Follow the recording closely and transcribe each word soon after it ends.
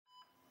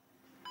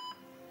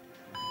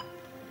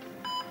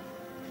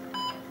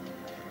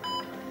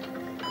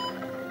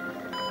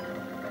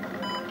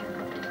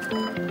All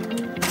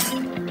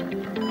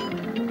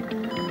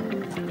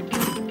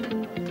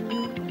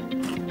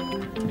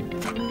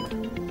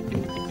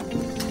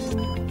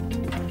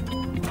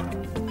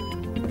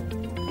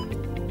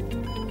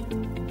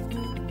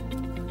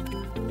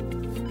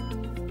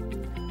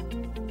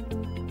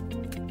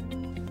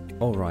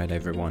right,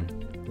 everyone,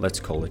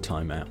 let's call a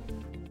timeout.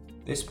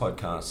 This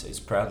podcast is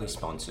proudly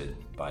sponsored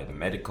by the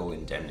Medical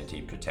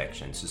Indemnity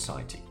Protection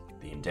Society,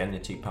 the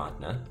indemnity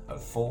partner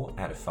of 4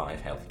 out of 5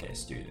 healthcare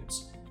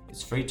students.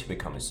 It's free to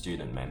become a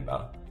student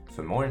member.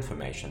 For more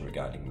information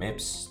regarding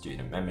MIPS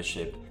student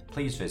membership,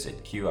 please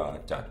visit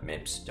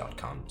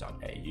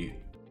qr.mips.com.au.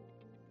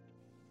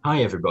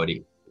 Hi,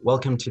 everybody.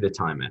 Welcome to the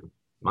timeout.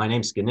 My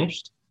name's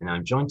Ganesh, and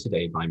I'm joined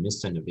today by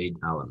Mr. Naveed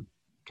Alam,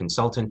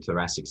 consultant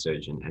thoracic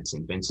surgeon at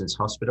St. Vincent's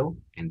Hospital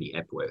and the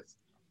Epworth,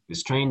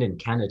 who's trained in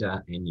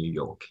Canada and New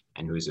York,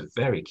 and who is a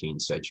very keen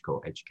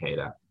surgical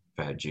educator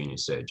for her junior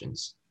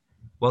surgeons.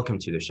 Welcome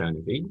to the show,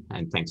 Naveed,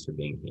 and thanks for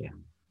being here.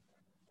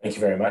 Thank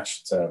you very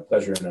much. It's a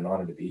pleasure and an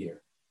honor to be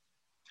here.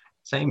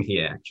 Same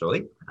here,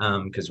 actually,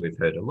 because we've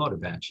heard a lot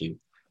about you.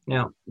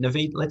 Now,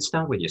 Naveed, let's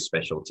start with your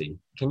specialty.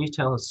 Can you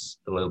tell us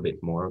a little bit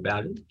more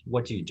about it?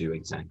 What do you do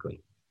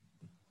exactly?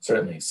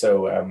 Certainly.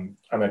 So I'm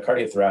a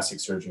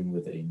cardiothoracic surgeon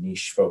with a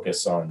niche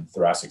focus on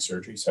thoracic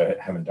surgery. So I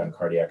haven't done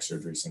cardiac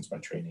surgery since my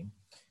training.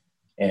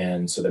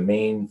 And so the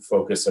main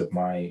focus of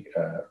my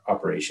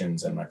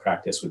operations and my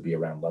practice would be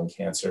around lung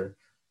cancer,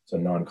 so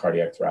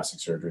non-cardiac thoracic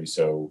surgery.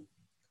 So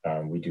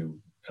we do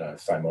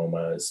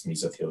thymomas,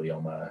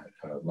 mesothelioma,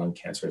 lung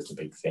cancer is the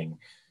big thing.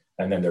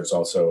 And then there's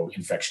also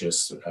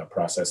infectious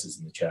processes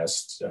in the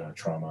chest,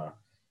 trauma.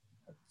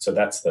 So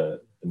that's the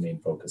main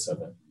focus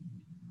of it.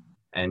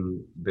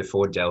 And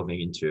before delving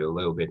into a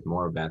little bit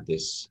more about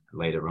this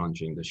later on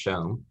during the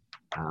show,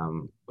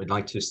 we'd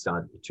like to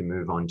start to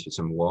move on to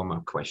some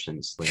warm-up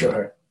questions.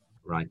 Sure.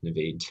 Right,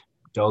 Naveed.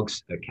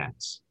 Dogs or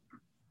cats?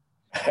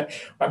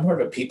 I'm more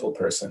of a people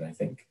person, I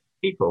think.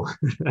 People.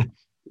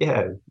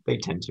 Yeah, they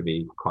tend to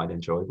be quite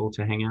enjoyable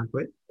to hang out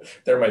with.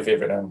 They're my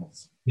favorite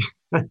animals.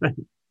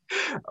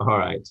 All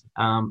right.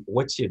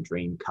 What's your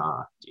dream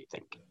car, do you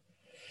think?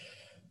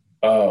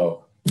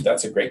 Oh,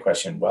 that's a great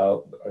question.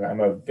 Well, I'm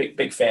a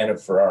big fan of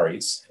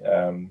Ferraris.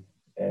 Currently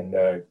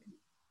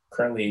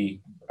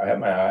I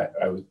have I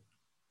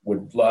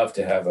would love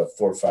to have a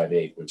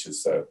 458, which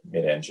is a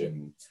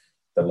mid-engine,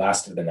 the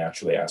last of the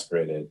naturally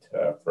aspirated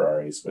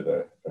Ferraris with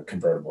a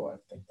convertible. I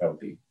think that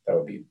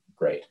would be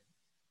great.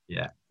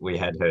 Yeah, we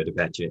had heard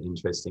about your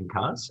interest in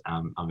cars.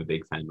 I'm a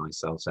big fan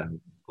myself, so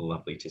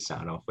lovely to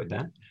start off with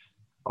that.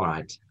 All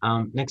right.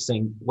 Next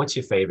thing, what's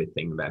your favorite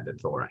thing about the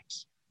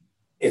thorax?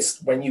 It's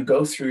when you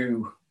go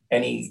through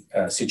any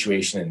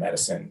situation in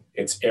medicine,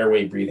 it's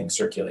airway, breathing,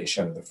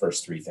 circulation are the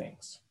first 3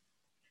 things.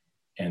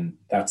 And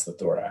that's the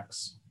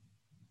thorax.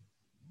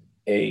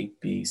 A,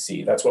 B,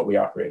 C, that's what we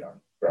operate on.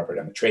 We operate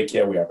on the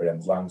trachea, we operate on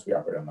the lungs, we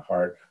operate on the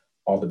heart,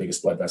 all the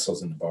biggest blood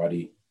vessels in the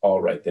body,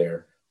 all right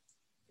there.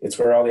 It's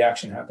where all the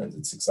action happens.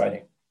 It's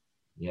exciting.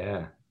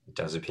 Yeah, it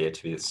does appear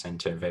to be the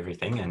center of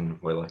everything,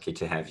 and we're lucky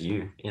to have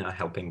you,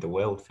 helping the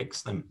world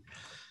fix them.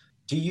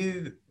 Do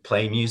you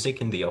play music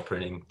in the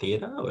operating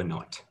theater or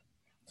not?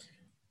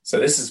 So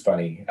this is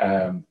funny.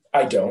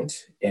 I don't.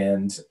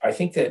 And I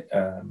think that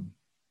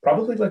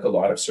probably like a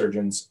lot of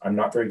surgeons, I'm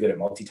not very good at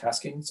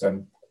multitasking. So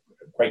I'm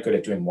quite good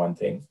at doing one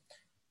thing.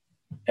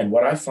 And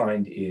what I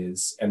find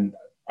is, and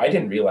I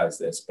didn't realize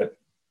this, but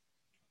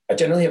I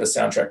generally have a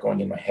soundtrack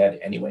going in my head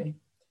anyway.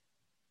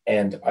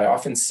 And I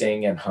often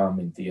sing and hum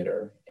in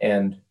theater.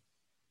 And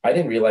I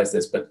didn't realize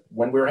this, but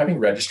when we were having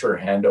registrar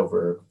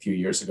handover a few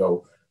years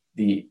ago,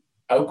 the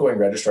outgoing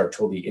registrar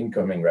told the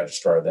incoming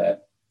registrar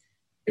that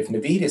if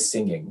Naveed is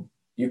singing,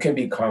 you can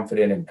be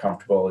confident and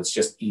comfortable. It's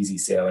just easy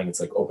sailing. It's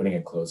like opening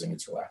and closing.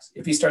 It's relaxed.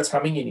 If he starts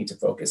humming, you need to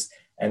focus.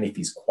 And if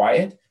he's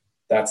quiet,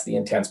 that's the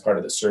intense part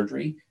of the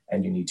surgery.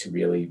 And you need to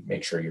really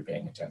make sure you're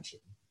paying attention.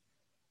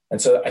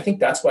 And so I think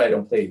that's why I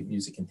don't play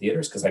music in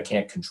theaters, because I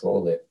can't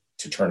control it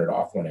to turn it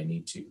off when I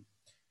need to.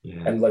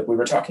 Yeah. And like we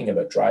were talking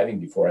about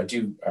driving before, I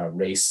do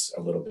race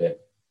a little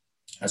bit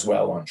as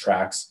well on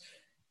tracks.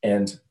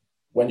 And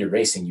when you're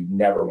racing, you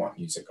never want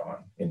music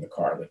on in the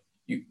car. Like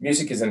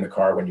music is in the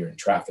car when you're in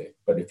traffic,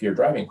 but if you're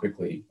driving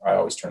quickly, I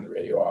always turn the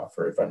radio off,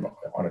 or if I'm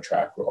on a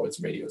track,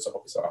 radio is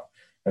always off.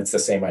 And it's the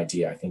same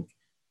idea. I think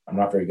I'm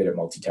not very good at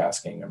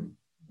multitasking. I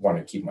want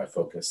to keep my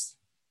focus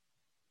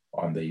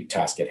on the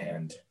task at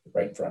hand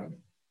right in front of me.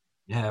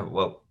 Yeah,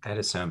 well, that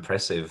is so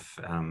impressive.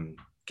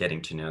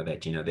 Getting to know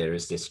that, there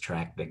is this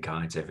track that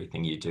guides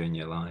everything you do in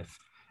your life.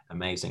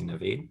 Amazing,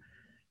 Naveed.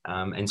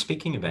 And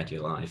speaking about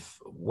your life,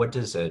 what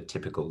does a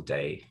typical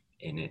day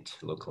in it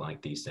look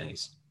like these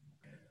days?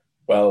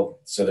 Well,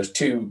 so there's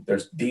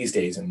these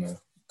days in the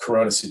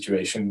Corona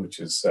situation, which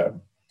is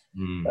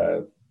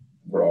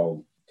we're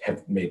all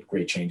have made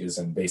great changes.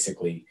 And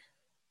basically,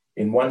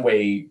 in one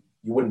way,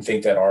 you wouldn't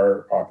think that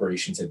our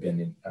operations had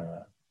been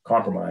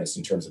compromised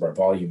in terms of our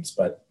volumes,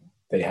 but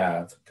they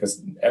have,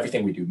 because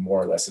everything we do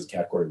more or less is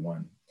category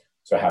 1.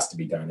 So it has to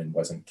be done and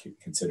wasn't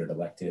considered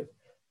elective.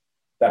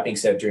 That being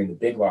said, during the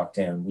big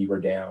lockdown, we were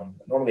down.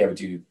 Normally I would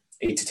do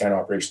 8 to 10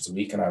 operations a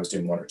week, and I was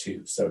doing 1 or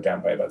 2. So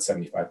down by about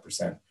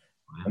 75%.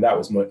 And that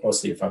was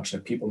mostly a function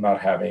of people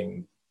not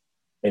having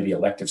maybe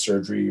elective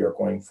surgery or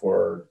going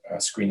for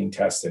a screening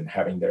test and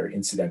having their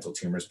incidental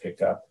tumors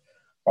picked up.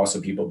 Also,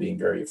 people being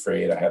very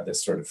afraid. I had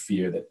this sort of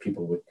fear that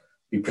people would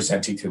be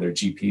presenting to their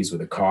GPs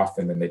with a cough,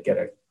 and then they'd get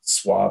a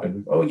swab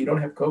and, oh, you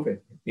don't have COVID.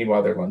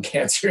 Meanwhile, their lung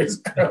cancer is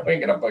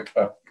growing, and I'm like,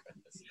 oh,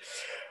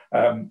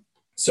 goodness.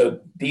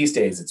 So these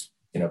days, it's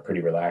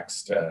pretty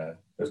relaxed.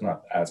 There's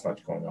not as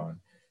much going on.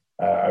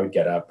 I would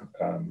get up.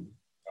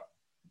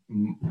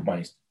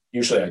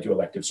 Usually I do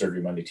elective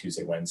surgery Monday,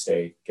 Tuesday,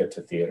 Wednesday, get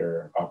to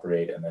theater,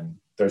 operate, and then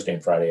Thursday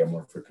and Friday I'm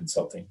work for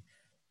consulting.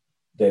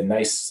 The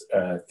nice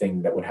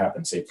thing that would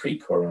happen, say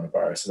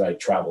pre-coronavirus, is I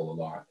travel a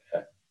lot,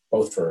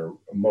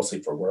 mostly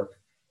for work.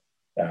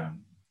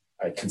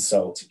 I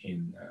consult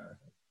in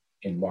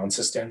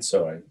Launceston,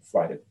 so I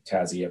fly to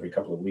Tassie every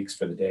couple of weeks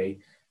for the day.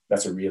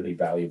 That's a really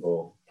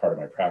valuable part of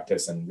my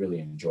practice and really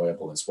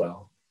enjoyable as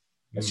well.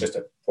 It's just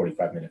a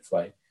 45-minute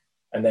flight.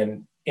 And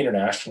then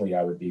internationally,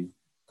 I would be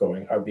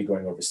going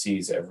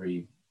overseas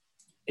every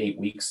 8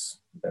 weeks,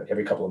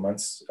 every couple of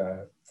months,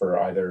 for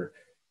either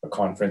a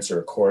conference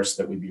or a course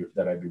that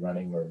I'd be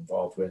running or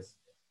involved with.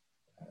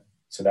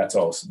 So that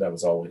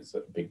was always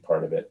a big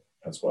part of it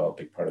as well, a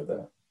big part of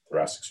the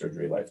thoracic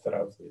surgery life that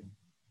I was leading.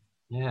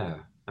 Yeah,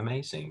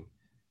 amazing.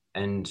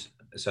 And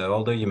so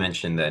although you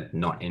mentioned that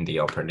not in the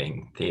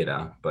operating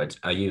theater, but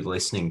are you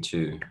listening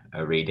to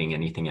reading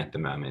anything at the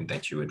moment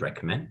that you would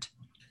recommend?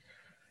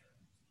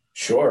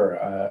 Sure.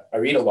 I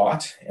read a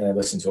lot and I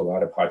listen to a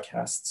lot of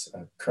podcasts.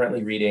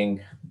 Currently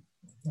reading, I'm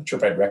not sure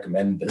if I'd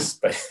recommend this,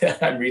 but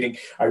I'm reading,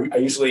 I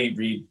usually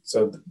read,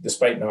 so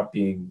despite not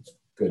being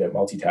good at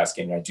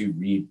multitasking, I do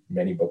read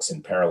many books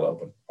in parallel,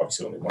 but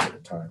obviously only one at a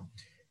time.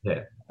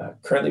 Yeah.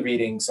 Currently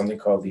reading something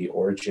called The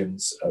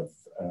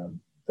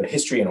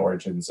History and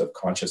Origins of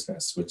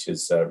Consciousness, which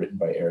is written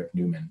by Eric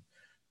Newman,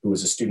 who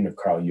was a student of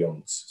Carl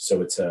Jung's.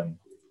 So it's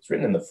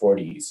written in the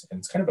 40s, and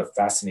it's kind of a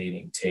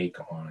fascinating take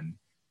on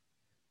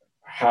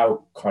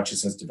how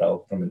consciousness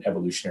developed from an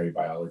evolutionary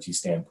biology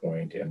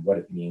standpoint and what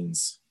it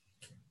means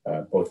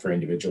both for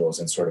individuals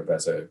and sort of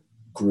as a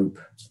group,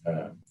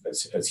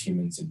 as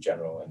humans in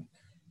general, and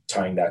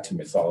tying that to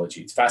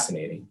mythology. It's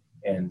fascinating.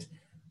 And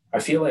I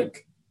feel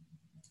like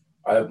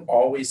I'm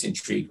always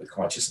intrigued with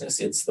consciousness.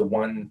 It's the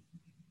one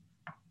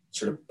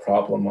sort of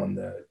problem on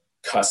the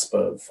cusp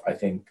of, I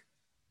think,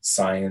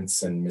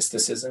 science and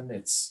mysticism.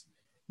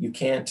 You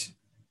can't,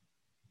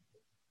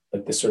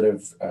 like this sort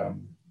of,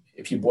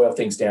 if you boil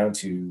things down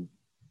to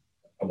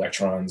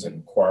electrons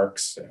and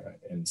quarks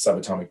and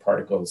subatomic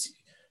particles,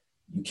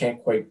 you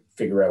can't quite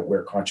figure out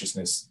where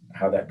consciousness,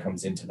 how that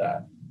comes into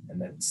that.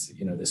 And that's,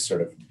 this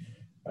sort of,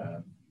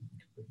 I'm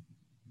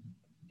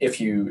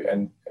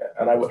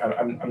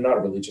not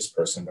a religious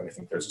person, but I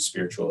think there's a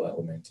spiritual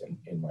element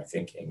in my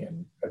thinking.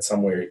 And at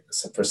somewhere,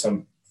 for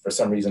some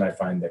reason, I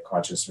find that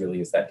consciousness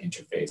really is that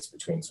interface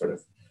between sort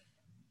of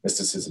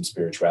mysticism,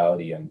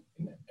 spirituality, and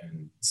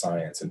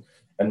science. And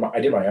I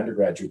did my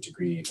undergraduate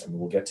degree, and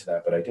we'll get to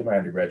that, but I did my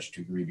undergraduate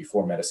degree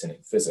before medicine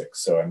in physics.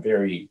 So I'm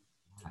very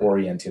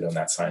oriented on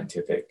that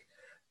scientific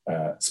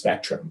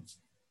spectrum.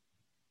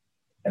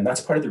 And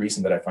that's part of the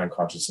reason that I find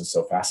consciousness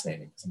so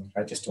fascinating.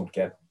 I just don't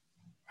get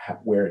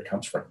where it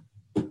comes from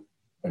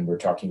when we're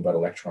talking about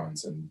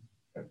electrons and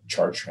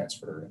charge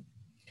transfer.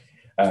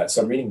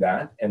 So I'm reading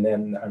that. And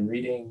then I'm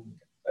reading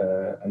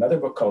another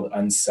book called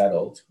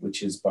Unsettled,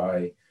 which is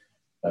by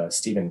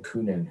Stephen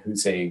Koonin,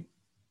 who's an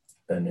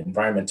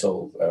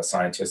environmental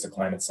scientist, a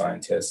climate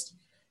scientist.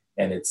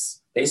 And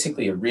it's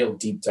basically a real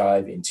deep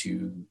dive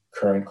into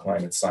current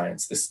climate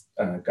science. This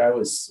guy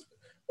was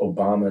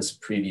Obama's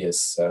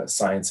previous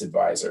science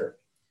advisor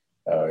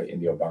in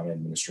the Obama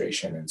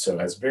administration. And so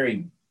has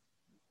very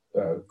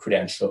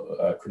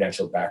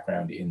credentialed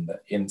background in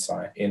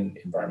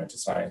environmental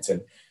science.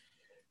 And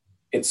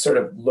it sort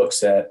of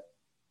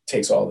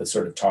takes all the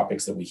sort of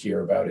topics that we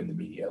hear about in the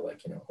media,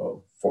 like,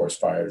 forest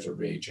fires are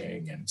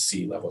raging and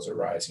sea levels are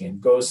rising,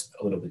 and goes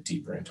a little bit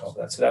deeper into all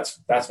that. So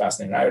that's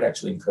fascinating. I would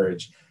actually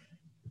encourage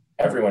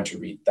everyone to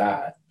read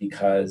that,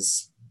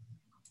 because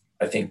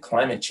I think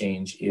climate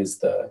change is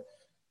the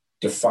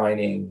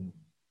defining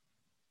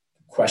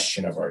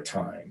question of our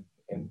time,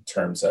 in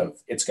terms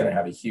of it's going to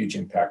have a huge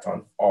impact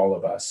on all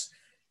of us.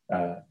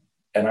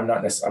 And I'm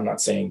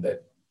not saying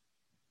that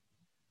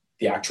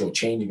the actual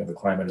changing of the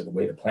climate or the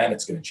way the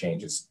planet's going to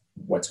change is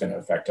what's going to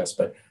affect us,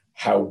 but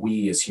how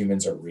we as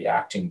humans are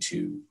reacting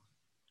to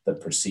the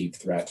perceived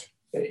threat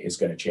is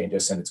going to change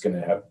us, and it's going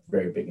to have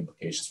very big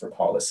implications for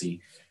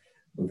policy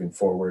moving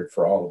forward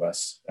for all of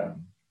us.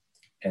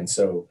 And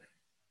so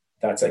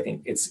I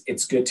think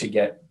it's good to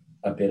get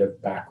a bit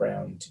of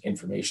background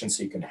information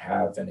so you can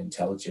have an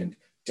intelligent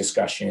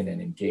discussion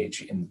and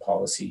engage in the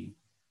policy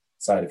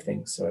side of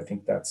things. So I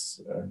think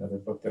that's another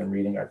book that I'm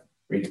reading. I'm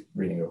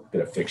reading a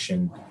bit of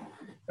fiction,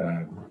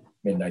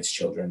 Midnight's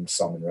Children,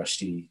 Salman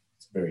Rushdie.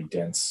 It's a very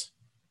dense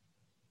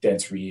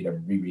read.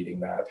 I'm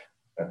rereading that.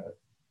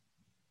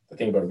 The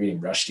thing about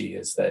reading Rushdie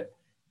is that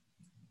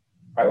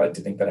I like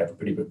to think that I have a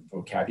pretty good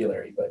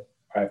vocabulary, but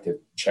I have to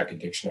check a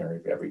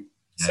dictionary every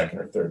Yeah. second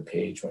or third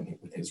page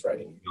with his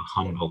writing. You're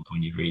humbled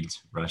when you read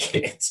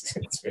Rushton. It's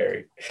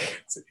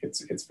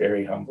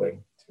very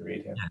humbling to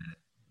read him. Yeah.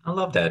 I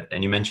love that.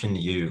 And you mentioned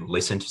you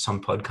listen to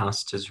some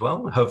podcasts as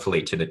well,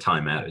 hopefully to the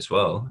Time Out as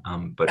well.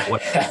 But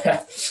what?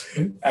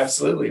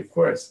 Absolutely, of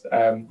course.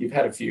 You've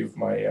had a few of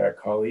my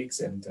colleagues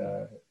and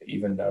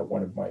even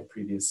one of my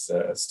previous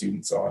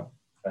students on,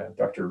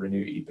 Dr.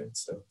 Renu Eben.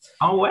 So,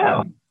 Oh,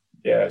 wow.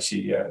 Yeah,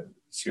 she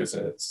was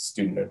a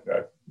student.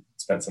 I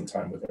spent some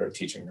time with her,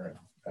 teaching her.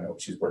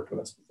 She's worked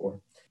with us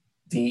before.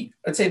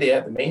 I'd say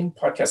the main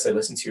podcasts I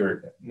listen to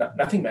are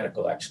nothing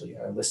medical, actually.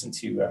 I listen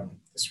to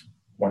this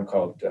one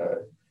called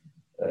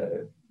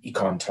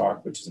Econ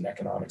Talk, which is an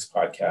economics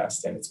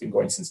podcast, and it's been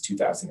going since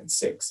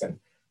 2006. And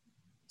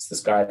it's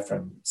this guy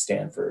from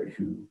Stanford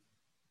who,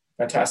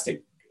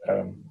 fantastic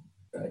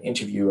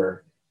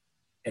interviewer,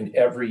 and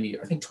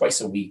I think twice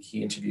a week,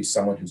 he interviews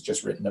someone who's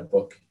just written a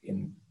book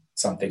in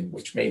something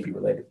which may be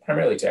related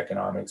primarily to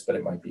economics, but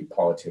it might be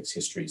politics,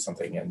 history,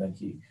 something, and then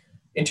he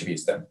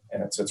interviews them.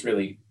 And so it's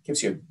really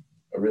gives you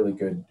a really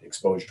good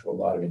exposure to a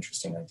lot of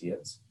interesting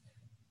ideas.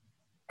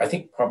 I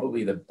think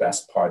probably the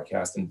best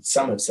podcast, and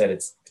some have said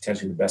it's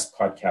potentially the best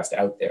podcast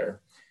out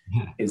there,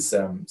 is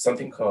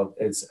something called,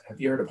 have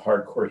you heard of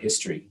Hardcore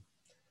History?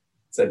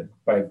 It's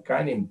by a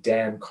guy named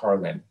Dan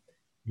Carlin.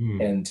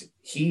 And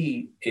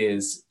he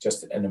is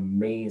just an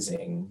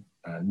amazing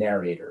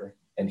narrator.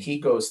 And he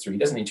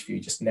doesn't interview,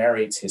 he just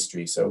narrates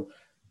history. So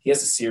he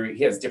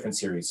has different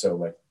series. So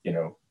like,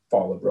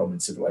 Fall of Roman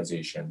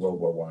Civilization, World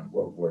War I,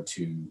 World War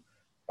II,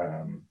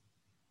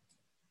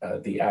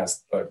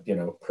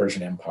 the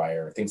Persian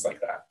Empire, things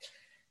like that.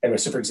 Anyway,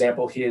 so for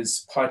example,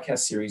 his podcast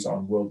series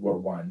on World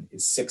War I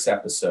is 6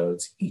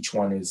 episodes. Each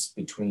one is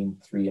between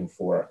 3 and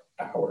 4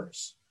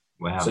 hours.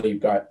 Wow. So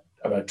you've got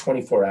about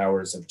 24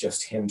 hours of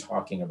just him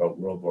talking about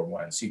World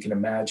War I. So you can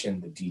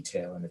imagine the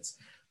detail, and it's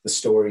the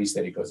stories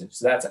that he goes into.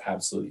 So that's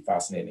absolutely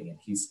fascinating. And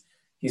he's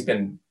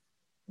been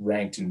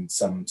ranked in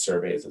some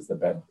surveys as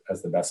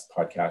the best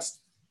podcast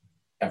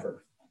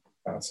ever.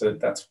 So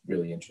that's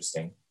really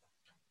interesting.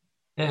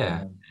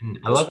 Yeah, and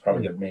I love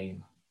probably the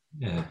main.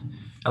 Yeah,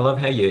 I love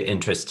how your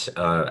interest,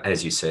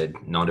 as you said,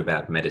 not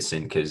about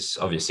medicine, because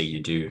obviously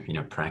you do,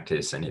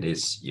 practice and it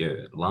is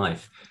your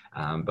life.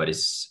 But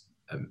it's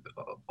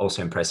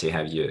also impressive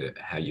how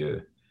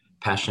your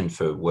passion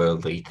for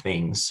worldly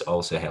things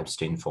also helps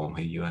to inform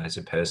who you are as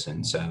a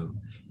person. So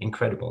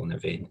incredible,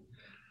 Naveed.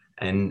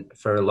 And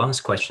for a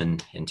last question,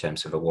 in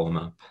terms of a warm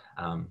up,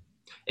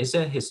 is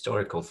there a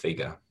historical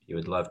figure you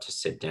would love to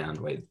sit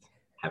down with,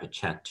 have a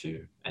chat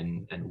to,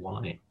 and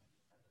why?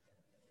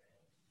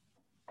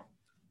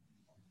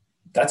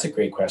 That's a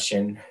great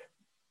question.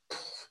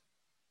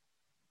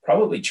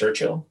 Probably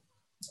Churchill.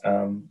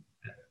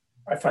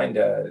 I find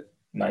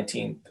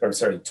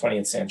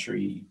 20th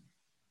century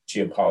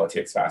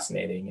geopolitics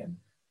fascinating, and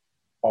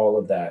all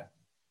of that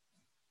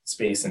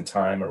space and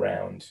time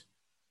around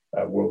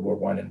World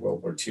War I and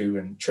World War II.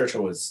 And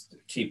Churchill was a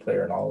key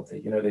player in all of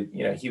it.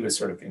 He was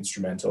sort of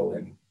instrumental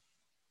in.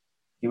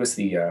 He was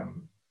the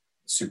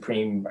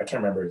supreme. I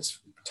can't remember his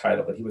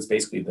title, but he was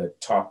basically the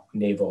top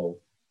naval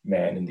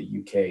man in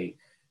the UK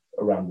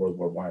around World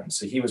War I.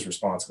 So he was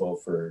responsible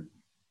for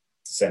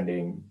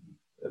sending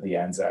the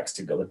Anzacs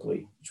to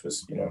Gallipoli, which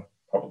was,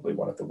 probably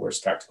one of the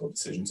worst tactical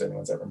decisions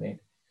anyone's ever made.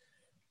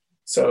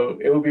 So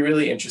it would be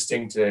really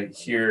interesting to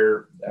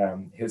hear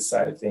his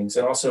side of things.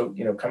 And also,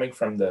 coming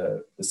from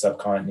the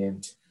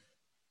subcontinent,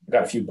 I've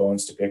got a few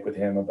bones to pick with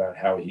him about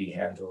how he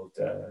handled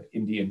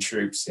Indian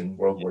troops in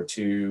World War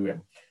II.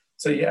 And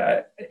so,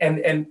 yeah,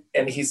 and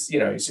he's,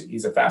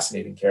 he's a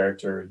fascinating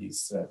character.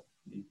 He's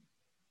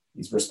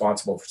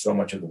responsible for so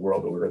much of the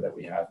world order that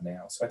we have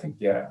now. So I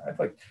think,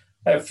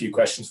 I have a few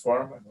questions for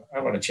him.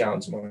 I want to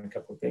challenge him on a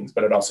couple of things,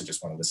 but I'd also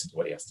just want to listen to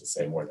what he has to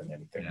say more than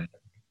anything. Yeah.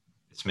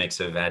 It's a mix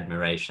of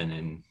admiration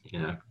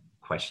and,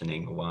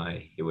 questioning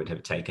why he would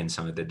have taken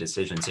some of the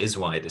decisions is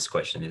why this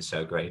question is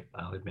so great,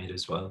 I'll admit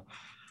as well.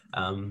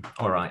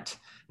 All right.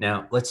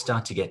 Now let's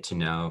start to get to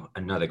know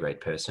another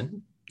great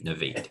person,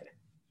 Naveed.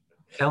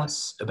 Tell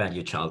us about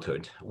your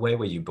childhood. Where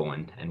were you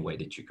born and where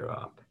did you grow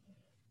up?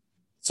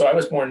 So I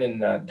was born in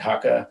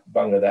Dhaka,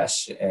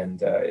 Bangladesh,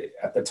 and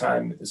at the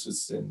time, this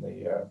was in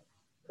the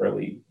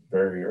very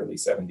early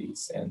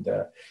 70s, and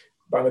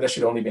Bangladesh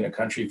had only been a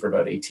country for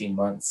about 18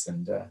 months,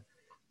 and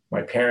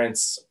my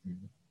parents,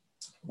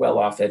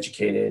 well-off,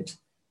 educated,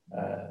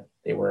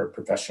 they were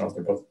professionals.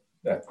 They're both,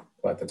 at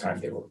the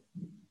time,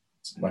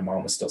 my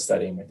mom was still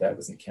studying, my dad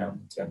was an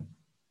accountant, and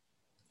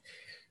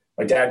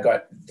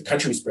the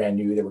country was brand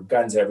new. There were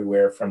guns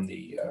everywhere from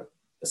the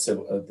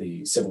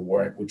civil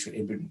war, which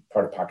had been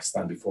part of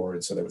Pakistan before,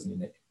 and so there was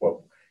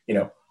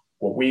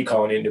what we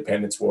call an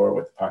independence war,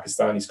 what the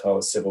Pakistanis call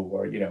a civil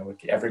war.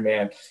 Every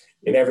man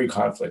in every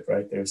conflict,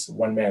 right? There's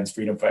one man's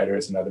freedom fighter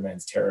is another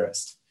man's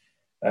terrorist.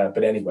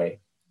 But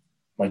anyway,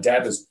 my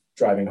dad was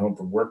driving home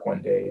from work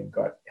one day and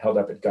got held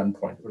up at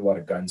gunpoint. There were a lot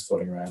of guns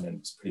floating around, and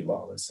it was pretty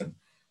lawless. And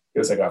he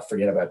was like, "Oh,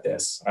 forget about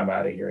this. I'm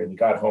out of here." And he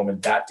got home,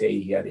 and that day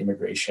he had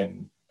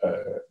immigration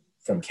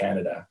from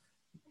Canada,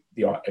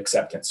 the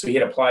acceptance. So he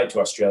had applied to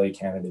Australia,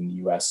 Canada, and the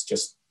US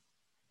just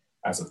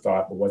as a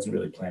thought, but wasn't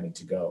really planning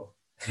to go.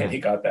 And he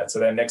got that. So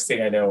then next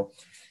thing I know,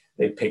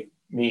 they picked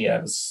me. I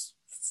was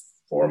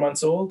 4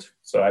 months old.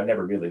 So I've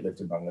never really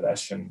lived in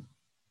Bangladesh. And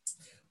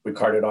we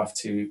carted off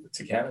to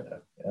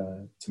Canada,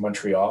 to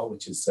Montreal,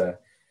 which is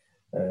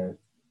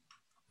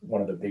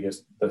one of the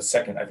biggest,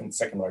 second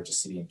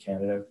largest city in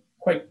Canada.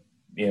 Quite,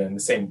 in the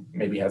same,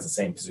 maybe has the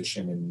same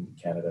position in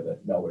Canada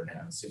that Melbourne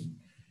has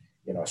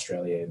in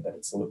Australia, and that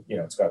it's,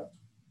 it's got a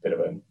bit of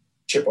a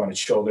chip on its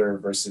shoulder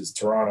versus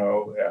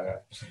Toronto,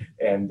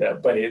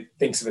 but it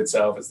thinks of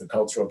itself as the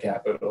cultural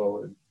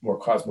capital, more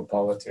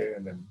cosmopolitan,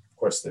 and then of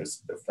course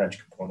there's the French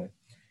component.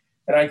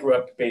 And I grew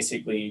up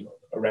basically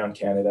around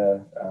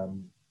Canada.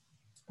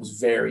 Was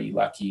very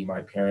lucky.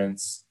 My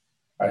parents,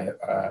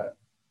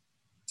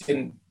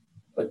 we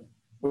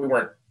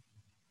weren't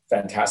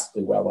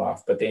fantastically well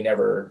off, but they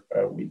never,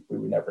 we were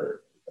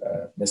never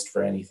missed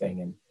for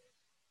anything. And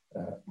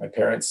my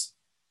parents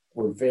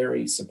were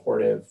very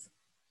supportive,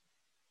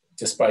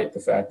 despite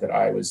the fact that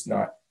I was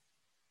not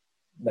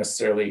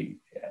necessarily,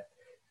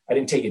 I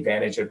didn't take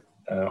advantage of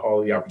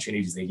all the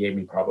opportunities they gave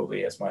me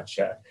probably as much.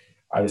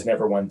 I was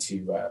never one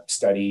to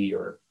study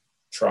or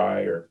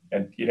try,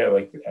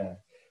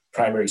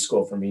 primary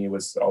school for me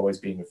was always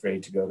being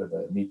afraid to go to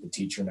the meet the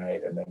teacher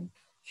night, and then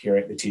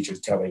hearing the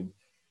teachers telling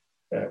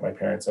my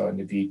parents, "Oh,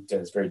 Naveed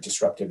does very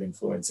disruptive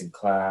influence in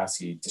class.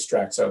 He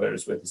distracts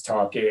others with his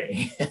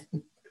talking."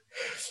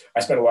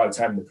 I spent a lot of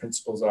time in the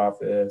principal's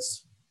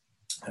office,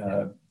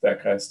 that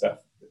kind of stuff.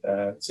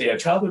 So yeah,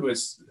 childhood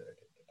was,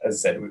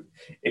 as I said,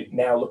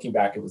 now looking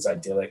back, it was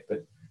idyllic,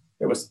 but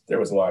there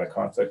was a lot of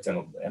conflict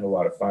and a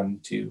lot of fun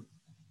too.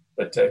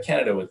 But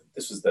Canada,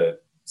 this was the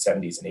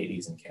 70s and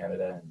 80s in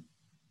Canada, and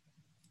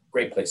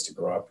great place to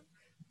grow up.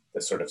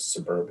 The sort of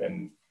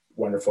suburban,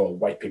 wonderful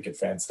white picket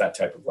fence, that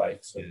type of life.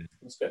 So it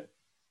was good.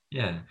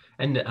 Yeah,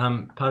 and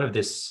part of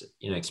this,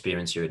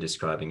 experience you were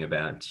describing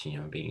about,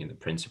 being in the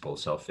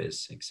principal's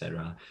office,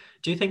 etc.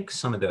 Do you think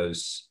some of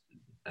those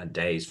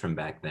days from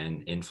back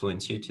then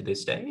influence you to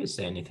this day? Is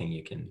there anything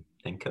you can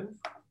think of?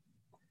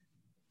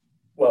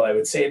 Well, I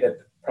would say that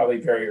probably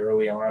very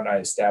early on, I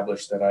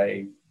established that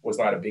I was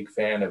not a big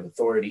fan of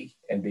authority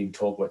and being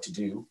told what to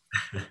do,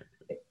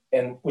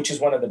 and which is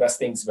one of the best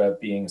things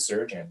about being a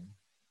surgeon.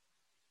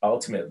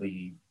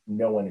 Ultimately,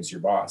 no one is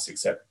your boss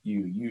except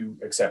you. You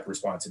accept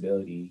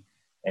responsibility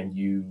and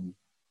you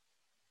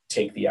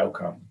take the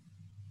outcome.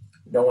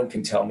 No one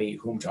can tell me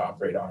whom to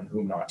operate on,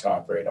 whom not to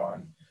operate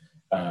on.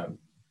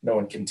 No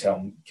one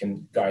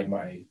can guide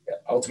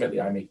ultimately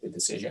I make the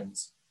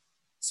decisions.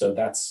 So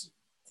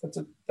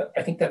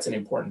I think that's an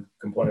important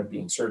component of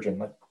being a surgeon.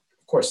 Like,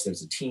 of course,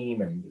 there's a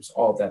team and there's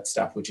all of that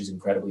stuff, which is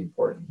incredibly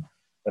important.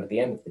 But at the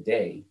end of the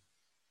day,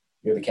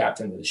 you're the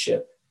captain of the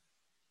ship.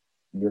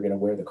 You're going to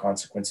wear the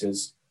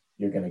consequences.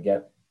 You're going to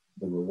get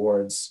the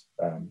rewards,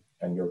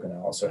 and you're going to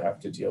also have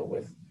to deal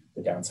with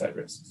the downside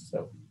risks.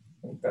 So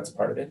I think that's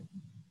part of it.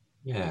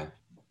 Yeah.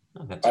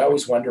 I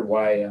always wonder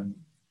why,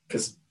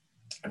 because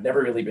I've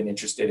never really been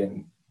interested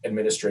in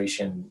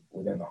administration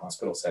within the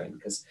hospital setting,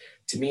 because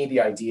to me,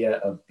 the idea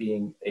of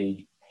being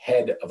a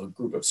head of a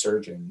group of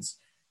surgeons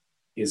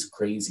is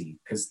crazy,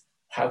 because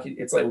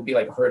it would be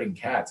like herding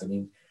cats. I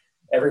mean,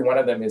 every one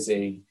of them is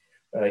a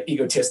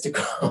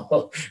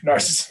egotistical,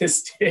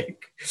 narcissistic,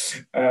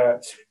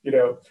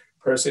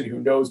 person who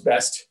knows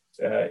best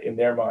in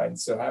their mind.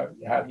 So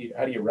how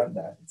do you run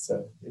that?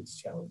 It's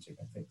challenging,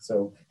 I think.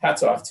 So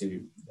hats off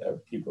to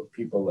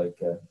people like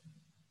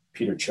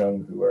Peter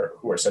Chung, who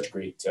are such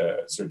great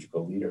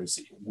surgical leaders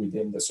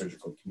within the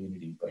surgical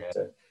community. But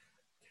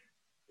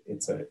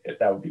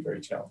that would be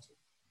very challenging.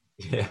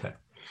 Yeah.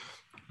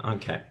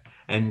 Okay.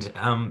 And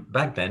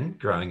back then,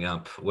 growing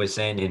up, was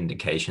there an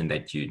indication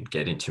that you'd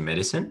get into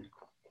medicine?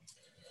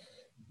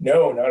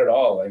 No, not at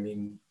all. I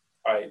mean,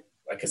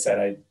 like I said,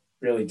 I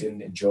really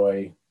didn't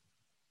enjoy.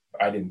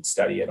 I didn't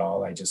study at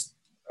all. I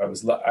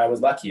was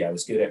lucky. I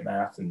was good at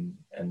math and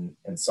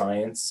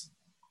science,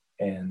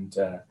 and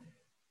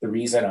the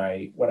reason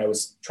when I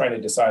was trying to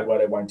decide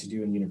what I wanted to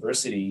do in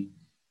university,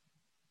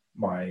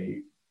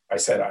 I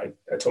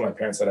told my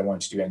parents that I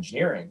wanted to do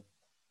engineering,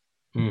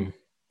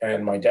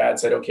 and my dad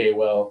said, "Okay,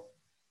 well,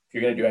 if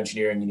you're going to do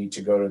engineering, you need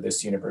to go to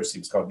this university.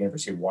 It's called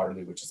University of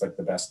Waterloo, which is like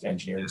the best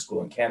engineering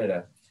school in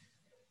Canada."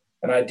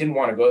 And I didn't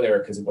want to go there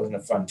because it wasn't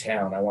a fun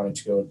town. I wanted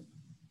to go,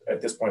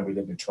 at this point we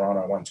lived in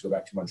Toronto, I wanted to go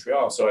back to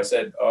Montreal. So I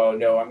said, "Oh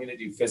no, I'm going to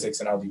do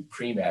physics and I'll do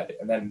pre-med."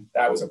 And then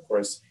that was, of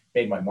course,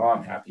 made my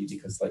mom happy,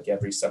 because like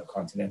every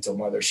subcontinental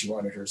mother, she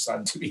wanted her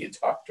son to be a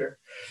doctor.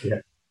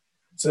 Yeah.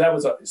 So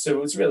it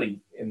was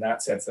really in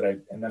that sense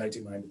and then I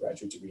did my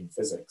undergraduate degree in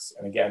physics.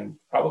 And again,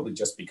 probably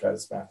just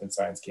because math and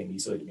science came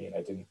easily to me,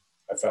 and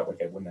I felt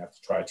like I wouldn't have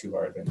to try too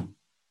hard and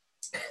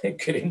I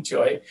could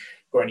enjoy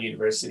going to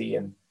university.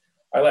 And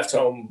I left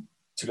home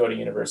to go to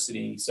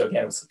university. So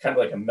again, it was kind of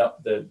like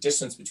the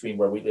distance between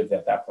where we lived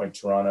at that point,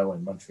 Toronto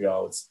and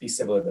Montreal, it's be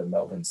similar to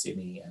Melbourne,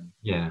 Sydney. And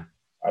yeah,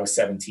 I was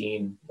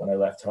 17 when I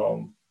left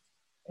home.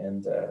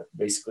 And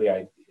basically,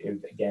 I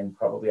had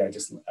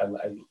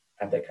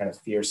that kind of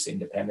fierce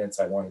independence.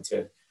 I wanted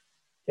to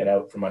get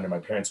out from under my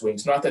parents'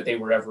 wings. Not that they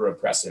were ever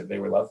oppressive; they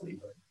were lovely.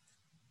 But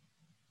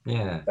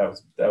Yeah.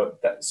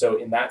 So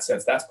in that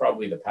sense, that's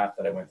probably the path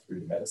that I went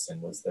through to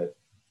medicine, was that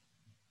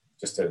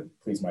just to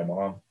please my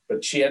mom.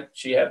 But she had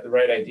the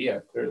right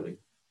idea, clearly.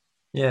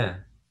 Yeah.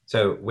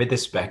 So with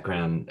this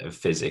background of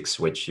physics,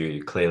 which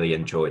you clearly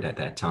enjoyed at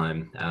that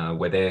time,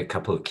 were there a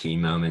couple of key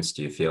moments,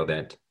 do you feel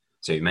that,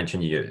 so you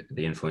mentioned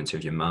the influence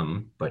of your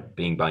mum, but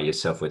being by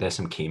yourself, were there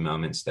some key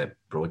moments that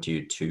brought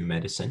you to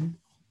medicine?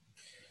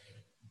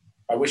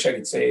 I wish I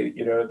could say,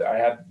 I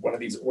had one of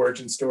these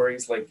origin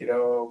stories, like,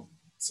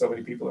 so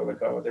many people are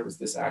like, oh, there was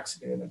this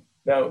accident.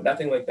 No,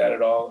 nothing like that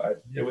at all.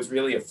 It was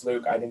really a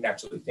fluke. I didn't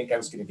actually think I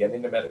was going to get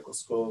into medical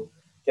school.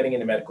 Getting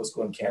into medical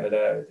school in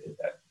Canada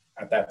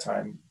at that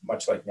time,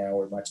 much like now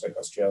or much like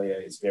Australia,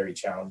 is very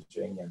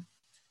challenging. And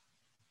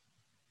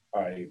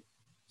I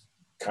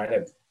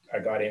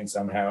got in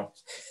somehow.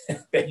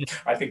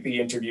 I think the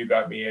interview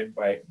got me in.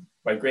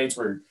 My grades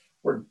were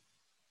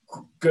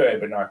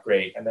good, but not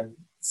great. And then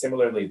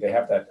similarly, they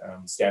have that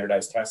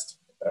standardized test.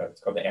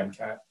 It's called the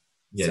MCAT,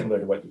 similar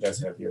to what you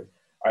guys have here.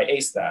 I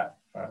aced that.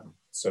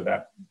 So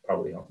that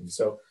probably helped me.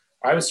 So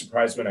I was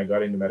surprised when I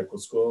got into medical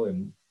school,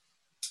 and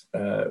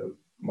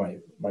my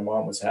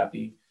mom was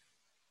happy.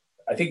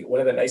 I think one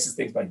of the nicest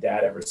things my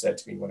dad ever said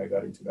to me when I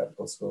got into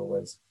medical school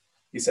was,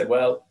 he said,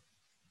 well,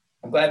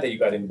 I'm glad that you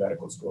got into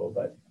medical school,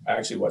 but I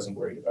actually wasn't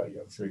worried about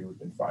you. I'm sure you would have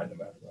been fine no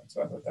matter what.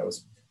 So I thought that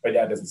was, my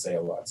dad doesn't say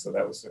a lot. So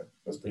that was a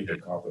pretty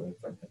good compliment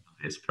from him.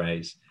 His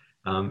praise.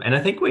 And I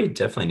think we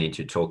definitely need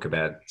to talk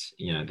about,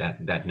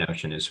 that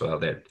notion as well,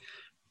 that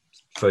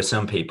for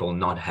some people,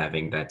 not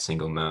having that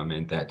single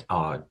moment that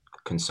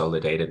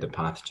consolidated the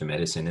path to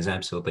medicine is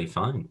absolutely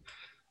fine.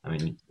 I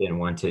mean, you didn't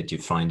want it, you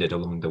find it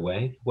along the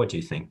way. What do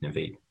you think,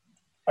 Naveed?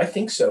 I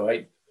think so.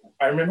 I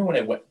remember when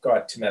I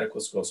got to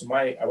medical school. So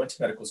I went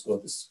to medical school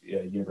at this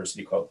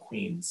university called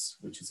Queen's,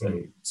 which is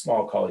a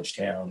small college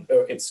town.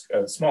 It's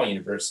a small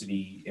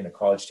university in a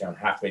college town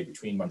halfway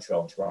between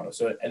Montreal and Toronto.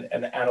 So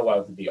an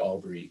analog would be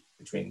Albury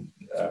between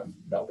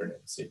Melbourne and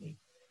Sydney.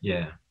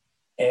 Yeah.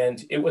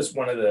 And it was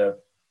one of the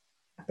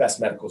best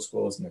medical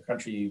schools in the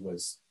country. It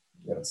was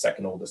the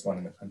second oldest one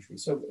in the country.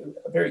 So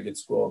a very good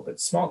school, but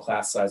small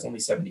class size, only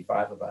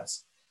 75 of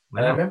us. Wow.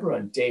 And I remember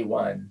on day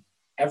one,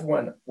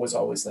 everyone was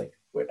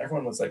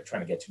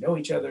trying to get to know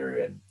each other.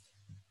 And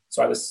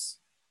so I was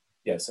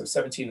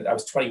 17, I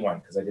was 21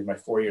 because I did my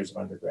 4 years of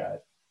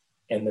undergrad.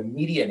 And the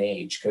median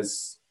age,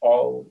 because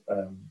all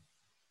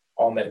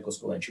medical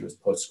school entry was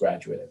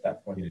postgraduate at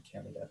that point in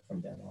Canada from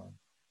then on.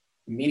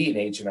 The median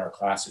age in our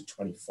class was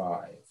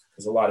 25,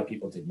 because a lot of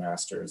people did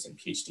masters and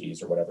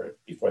PhDs or whatever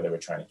before they were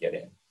trying to get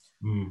in.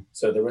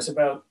 So there was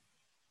about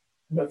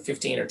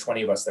 15 or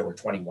 20 of us that were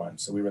 21.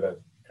 So we were the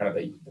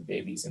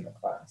babies in the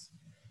class.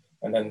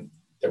 And then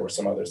there were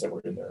some others that were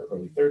in their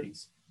early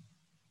 30s.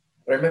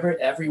 But I remember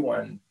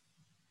everyone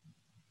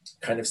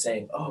kind of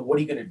saying, oh, what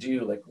are you going to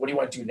do? Like, what do you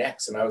want to do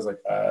next? And I was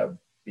like,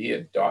 be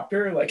a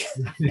doctor? Like,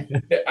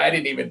 I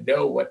didn't even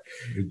know what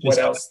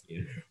else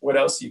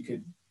you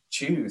could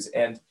choose.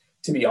 And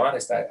to be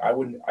honest, I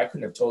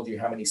couldn't have told you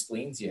how many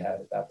spleens you had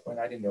at that point.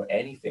 I didn't know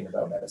anything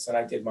about medicine.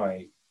 I did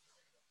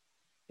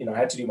I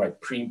had to do my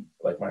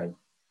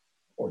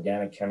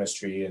organic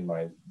chemistry and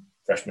my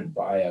freshman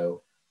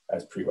bio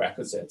as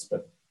prerequisites,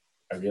 but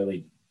I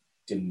really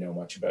didn't know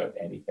much about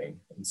anything.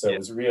 And so it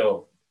was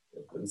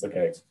like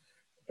a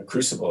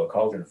crucible, a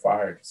cauldron of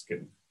fire, just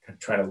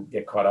trying to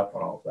get caught up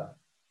on all of that.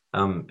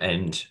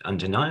 And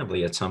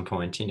undeniably, at some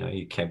point,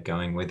 you kept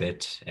going with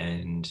it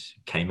and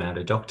came out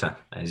a doctor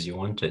as you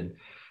wanted.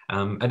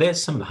 Are there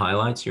some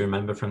highlights you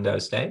remember from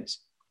those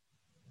days?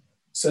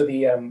 So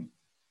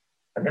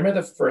I remember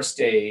the first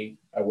day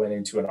I went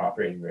into an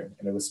operating room,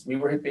 and we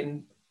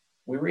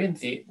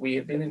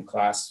had been in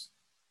class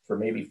for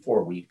maybe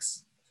 4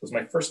 weeks. It was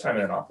my first time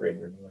in an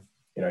operating room.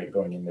 You're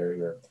going in there,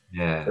 you're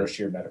a first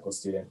year medical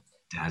student.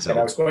 And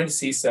I was going to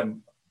see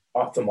some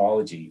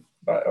ophthalmology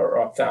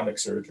or ophthalmic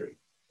surgery.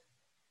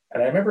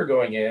 And I remember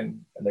going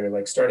in, and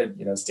they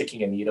started,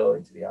 sticking a needle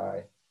into the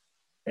eye.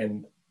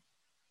 And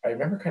I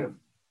remember kind of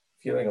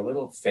feeling a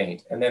little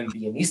faint. And then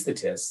the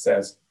anesthetist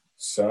says,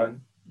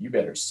 son, you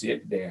better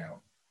sit down.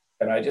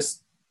 And I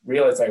just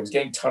realized I was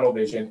getting tunnel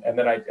vision. And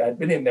then I'd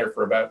been in there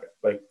for about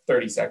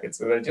 30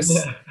 seconds. And I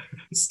just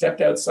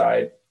stepped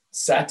outside,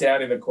 sat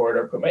down in the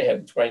corridor, put my head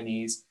into my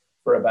knees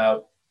for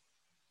about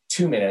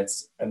 2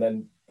 minutes. And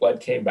then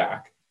blood came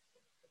back.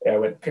 And I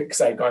went,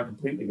 because I had gone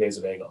completely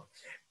vasovagal.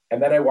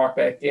 And then I walked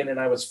back in and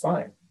I was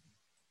fine.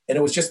 And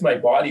it was just my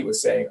body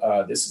was saying,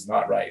 this is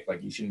not right.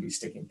 Like, you shouldn't be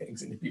sticking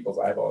things into people's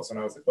eyeballs. And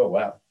I was like, oh,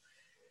 wow.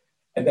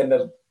 And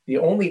then the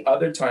only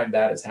other time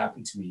that has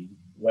happened to me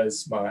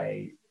was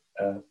my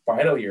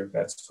final year of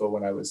med school,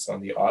 when I was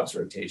on the obs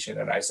rotation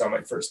and I saw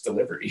my first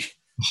delivery.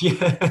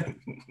 Yeah.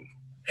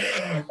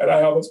 And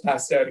I almost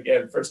passed out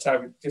again. First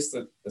time, just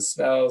the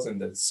smells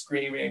and the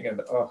screaming.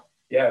 And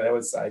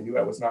I knew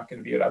I was not going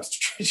to be an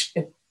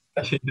obstetrician.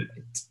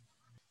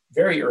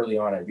 Very early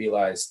on, I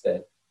realized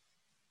that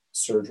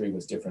surgery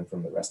was different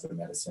from the rest of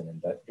medicine,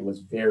 and that it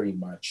was very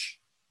much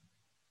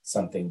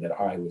something that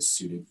I was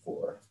suited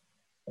for.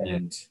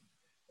 And,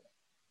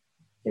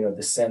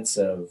 the sense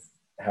of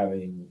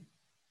having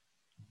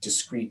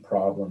discrete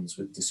problems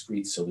with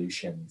discrete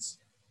solutions,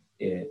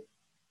 it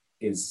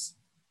is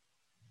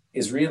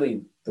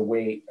really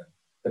the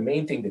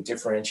main thing that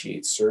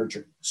differentiates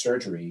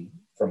surgery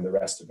from the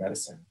rest of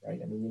medicine, right?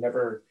 I mean, you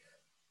never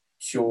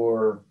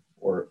cure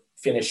or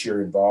finish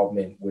your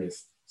involvement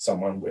with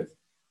someone with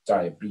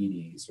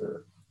diabetes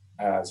or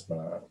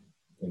asthma,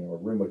 or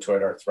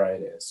rheumatoid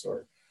arthritis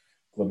or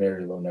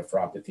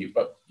glomerulonephropathy,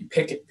 but you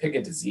pick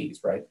a disease,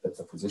 right, that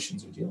the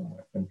physicians are dealing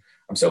with. And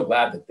I'm so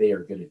glad that they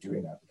are good at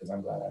doing that, because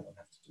I'm glad I don't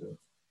have to do it.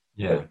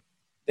 Yeah. But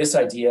this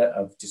idea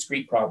of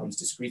discrete problems,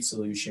 discrete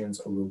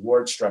solutions, a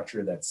reward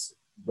structure that's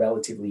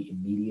relatively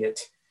immediate,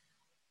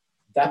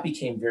 that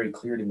became very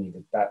clear to me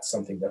that that's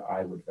something that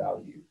I would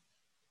value.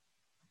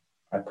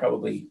 I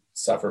probably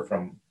suffer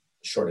from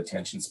short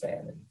attention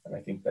span, and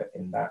I think that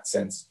in that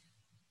sense,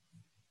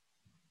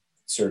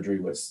 surgery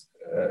was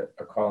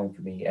a calling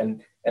for me,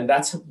 and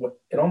that's what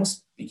it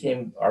almost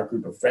became. Our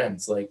group of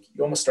friends, like,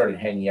 you almost started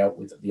hanging out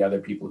with the other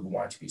people who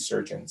want to be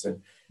surgeons,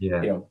 and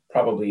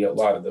probably a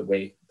lot of the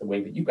way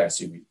that you guys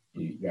do.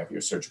 You have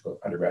your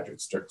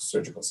undergraduate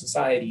surgical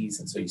societies,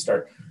 and so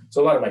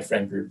a lot of my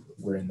friend group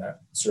were in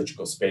that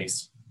surgical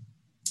space.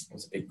 It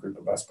was a big group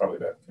of us, probably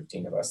about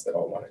 15 of us, that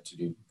all wanted to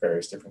do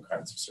various different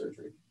kinds of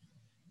surgery,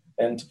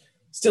 and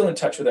still in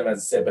touch with them, as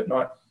I said, but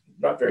not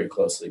very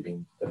closely,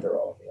 being that they're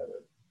all on the other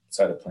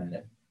side of the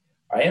planet.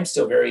 I am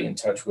still very in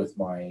touch with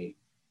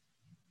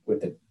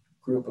the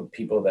group of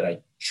people that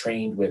I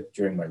trained with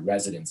during my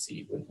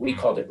residency. We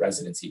called it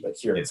residency, but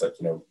here it's like,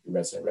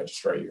 resident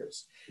registrar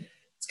years.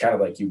 It's kind of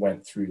like you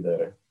went through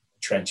the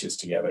trenches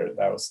together.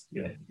 That was,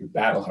 you're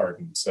battle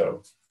hardened.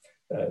 So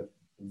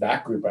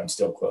that group I'm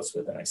still close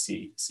with, and I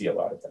see a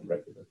lot of them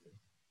regularly.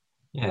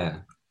 Yeah.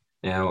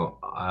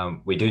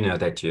 Now, we do know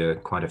that you're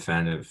quite a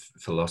fan of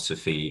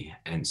philosophy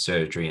and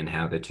surgery and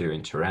how the two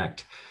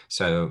interact.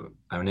 So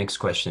our next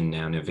question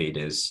now, Naveed,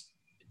 is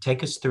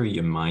take us through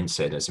your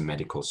mindset as a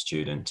medical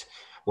student.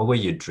 What were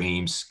your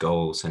dreams,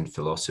 goals, and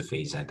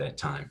philosophies at that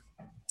time?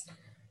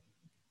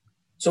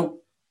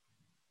 So,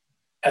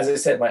 as I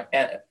said,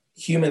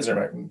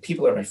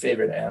 people are my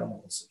favorite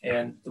animals.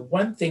 And the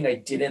one thing I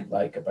didn't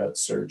like about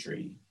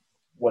surgery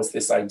was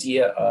this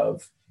idea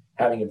of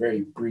having a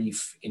very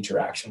brief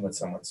interaction with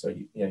someone. So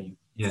you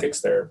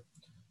fix they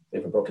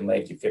have a broken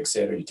leg, you fix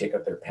it, or you take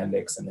out their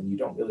appendix, and then you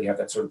don't really have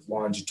that sort of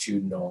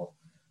longitudinal,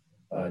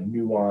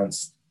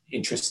 nuanced,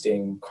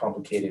 interesting,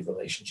 complicated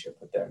relationship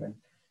with them.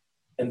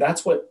 And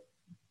that's what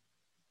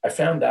I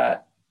found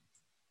that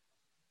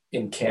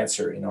in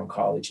cancer, in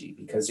oncology,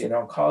 because in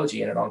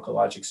oncology and in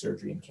oncologic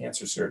surgery and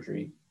cancer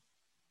surgery,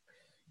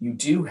 you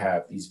do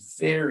have these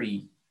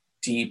very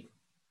deep,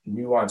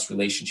 nuanced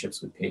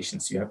relationships with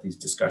patients. You have these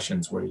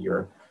discussions where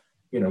you're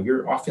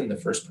often the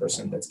first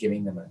person that's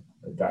giving them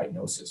a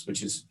diagnosis,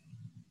 which is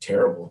a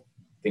terrible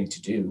thing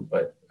to do,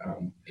 but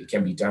it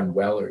can be done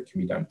well or it can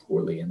be done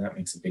poorly. And that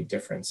makes a big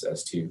difference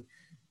as to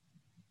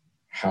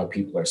how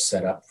people are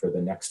set up for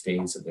the next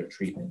phase of their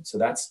treatment. So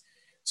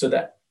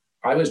that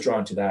I was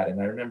drawn to that.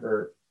 And I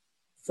remember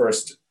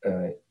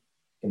in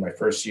my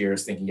first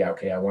years thinking,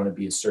 I want to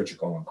be a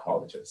surgical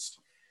oncologist.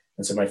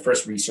 And so my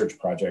first research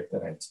project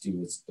that I had to do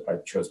was, I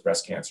chose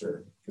breast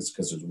cancer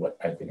because it was what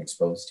I'd been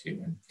exposed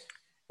to.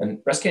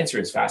 And breast cancer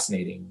is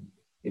fascinating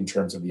in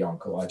terms of the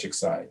oncologic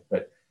side,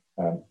 but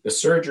the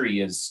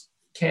surgery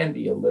can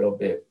be a little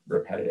bit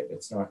repetitive.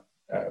 It's not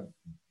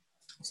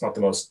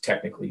the most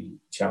technically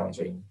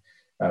challenging,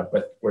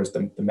 but whereas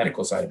the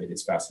medical side of it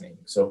is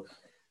fascinating. So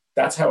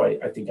that's how I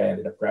think I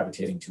ended up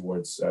gravitating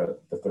towards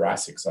the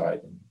thoracic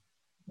side. And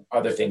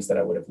other things that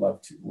I would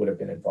have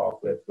been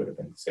involved with would have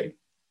been, say,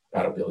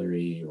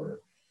 hepatobiliary,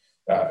 or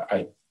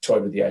I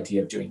toyed with the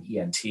idea of doing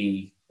ENT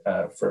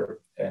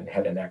and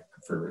head and neck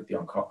for the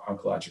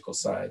oncological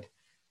side.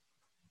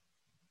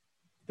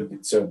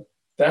 So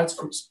that's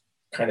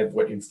kind of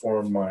what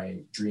informed my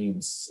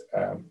dreams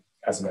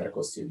as a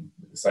medical student,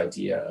 this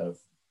idea of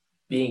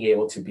being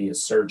able to be a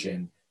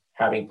surgeon,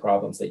 having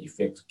problems that you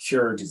fix,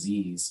 cure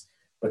disease,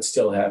 but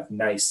still have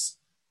nice,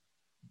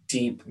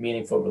 deep,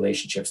 meaningful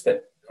relationships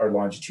that are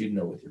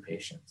longitudinal with your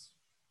patients.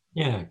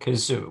 Yeah,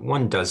 because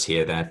one does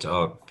hear that,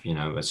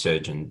 a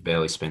surgeon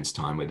barely spends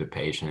time with the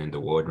patient, the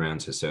ward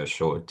rounds are so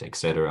short,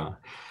 etc.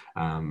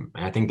 And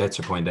I think that's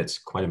a point that's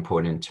quite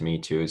important to me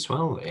too, as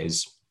well,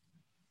 is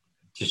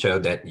to show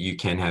that you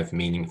can have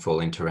meaningful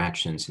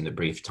interactions in the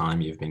brief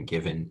time you've been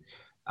given.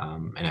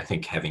 And I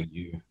think having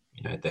you,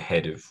 at the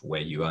head of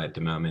where you are at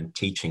the moment,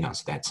 teaching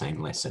us that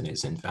same lesson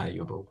is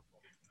invaluable.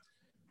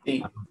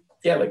 The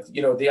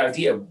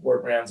idea of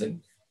ward rounds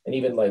and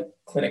even like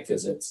clinic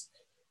visits,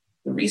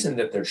 the reason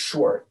that they're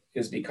short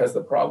is because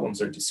the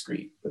problems are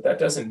discrete, but that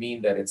doesn't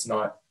mean that it's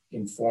not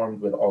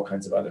informed with all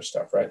kinds of other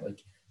stuff, right?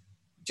 Like,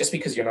 just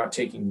because you're not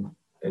taking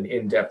an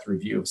in-depth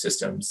review of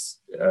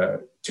systems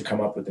to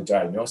come up with a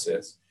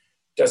diagnosis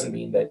doesn't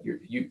mean that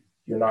you're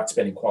not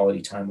spending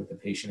quality time with the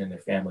patient and their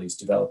families,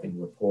 developing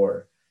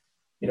rapport.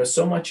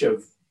 So much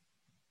of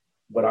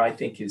what I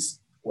think is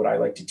what I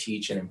like to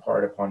teach and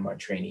impart upon my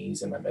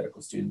trainees and my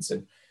medical students,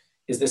 and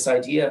is this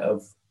idea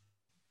of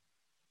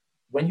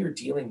when you're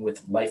dealing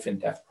with life and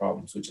death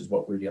problems, which is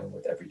what we're dealing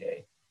with every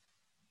day,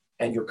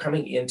 and you're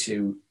coming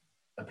into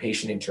a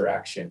patient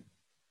interaction,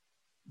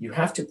 you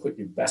have to put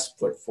your best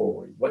foot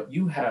forward. What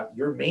you have,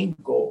 your main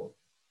goal,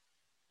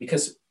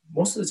 because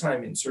most of the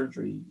time in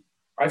surgery,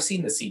 I've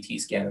seen the CT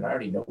scan and I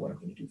already know what I'm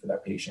going to do for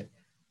that patient.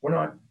 We're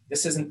not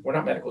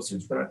medical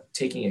students. We're not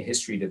taking a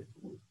history to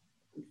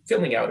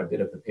filling out a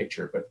bit of the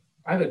picture, but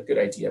I have a good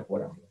idea of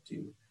what I'm going to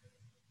do.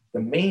 The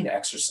main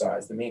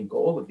exercise, the main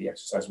goal of the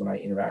exercise when I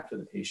interact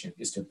with a patient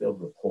is to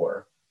build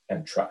rapport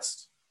and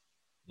trust.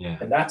 Yeah.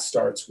 And that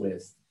starts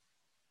with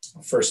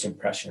first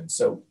impression.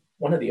 So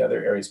one of the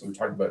other areas, we were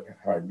talking about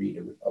how I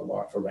read a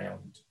lot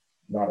around,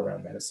 not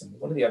around medicine.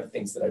 One of the other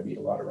things that I read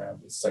a lot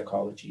around is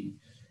psychology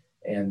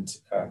and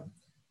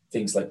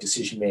things like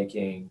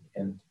decision-making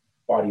and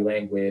body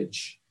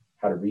language,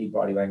 how to read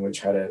body language,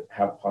 how to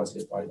have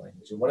positive body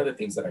language. And one of the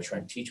things that I try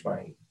and teach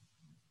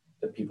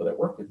the people that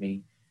work with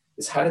me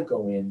is how to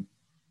go in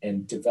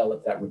and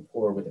develop that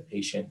rapport with a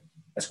patient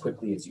as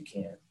quickly as you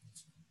can.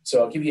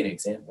 So I'll give you an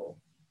example.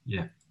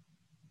 Yeah.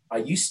 I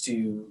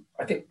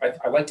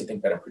like to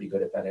think that I'm pretty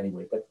good at that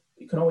anyway, but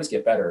you can always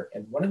get better.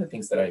 And one of the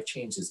things that I've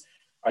changed is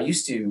I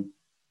used to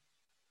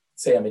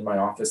say I'm in my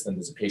office, then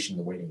there's a patient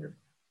in the waiting room.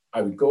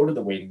 I would go to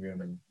the waiting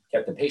room and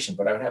get the patient,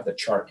 but I would have the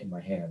chart in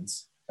my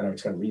hands and I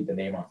was going to read the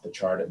name off the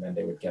chart, and then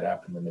they would get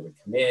up and then they would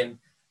come in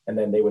and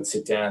then they would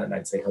sit down and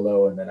I'd say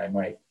hello. And then I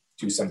might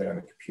do something on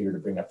the computer to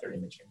bring up their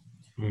imaging.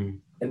 Mm.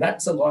 And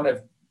that's a lot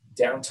of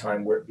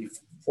downtime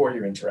before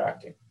you're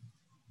interacting.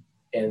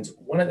 And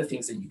one of the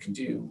things that you can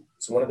do,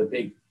 so one of the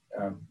big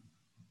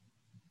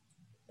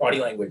body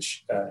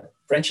language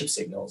friendship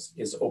signals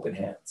is open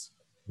hands.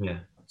 Yeah.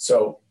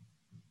 So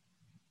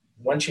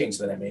one change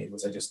that I made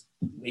was I just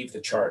leave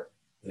the chart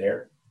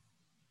there,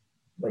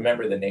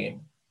 remember the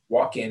name,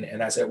 walk in,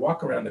 and as I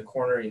walk around the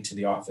corner into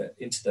the office,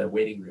 into the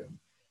waiting room,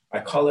 I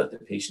call out the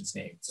patient's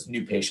name. It's a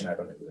new patient, I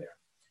don't know who they are.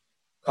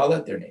 Call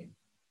out their name.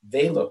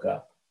 They look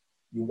up.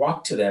 You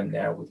walk to them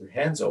now with your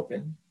hands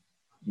open.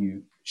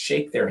 You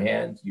shake their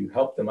hand. You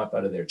help them up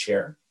out of their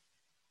chair.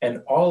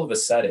 And all of a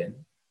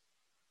sudden,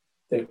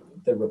 the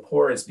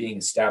rapport is being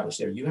established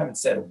there. You haven't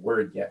said a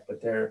word yet,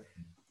 but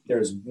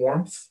there's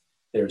warmth.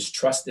 There's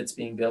trust that's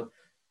being built.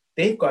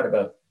 They've got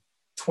about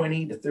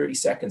 20 to 30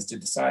 seconds to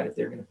decide if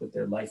they're going to put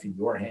their life in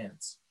your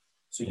hands.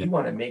 So you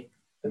want to make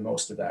the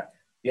most of that.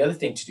 The other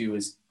thing to do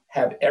is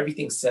have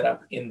everything set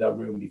up in the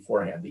room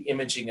beforehand. The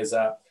imaging is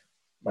up,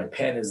 my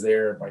pen is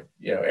there,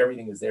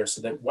 everything is there,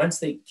 so that once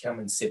they come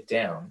and sit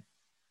down,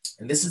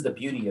 and this is the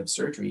beauty of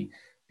surgery,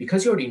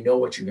 because you already know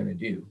what you're going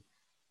to do,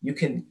 you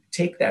can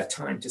take that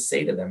time to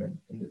say to them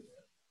and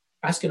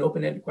ask an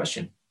open-ended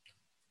question.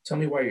 Tell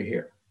me why you're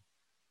here.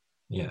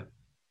 Yeah.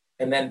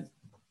 And then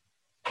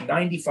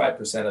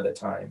 95% of the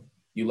time,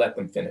 you let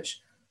them finish.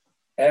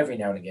 Every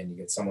now and again, you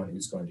get someone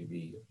who's going to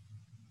be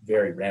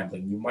very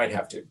rambling. You might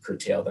have to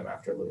curtail them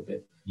after a little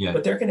bit,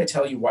 but they're going to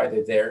tell you why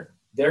they're there.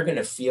 They're going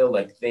to feel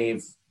like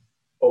they've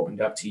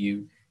opened up to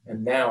you.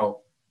 And now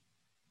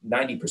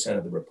 90%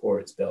 of the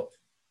rapport is built.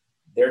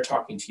 They're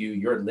talking to you,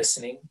 you're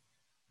listening,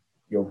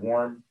 you're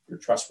warm, you're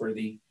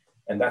trustworthy.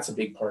 And that's a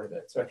big part of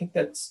it. So I think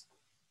that's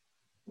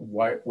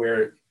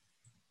where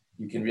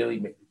you can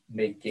really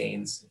make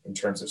gains in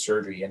terms of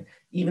surgery. And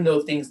even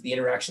though the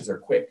interactions are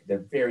quick,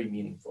 they're very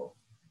meaningful.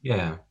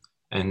 Yeah.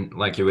 And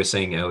like you were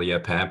saying earlier,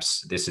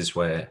 perhaps this is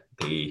where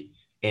the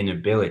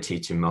inability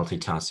to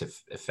multitask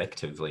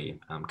effectively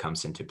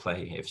comes into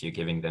play. If you're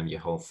giving them your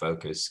whole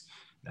focus,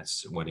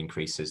 that's what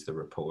increases the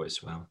rapport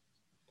as well.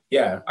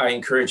 Yeah, I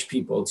encourage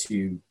people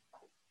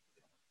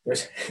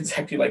there's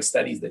exactly like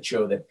studies that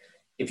show that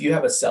if you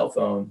have a cell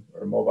phone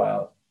or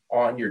mobile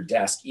on your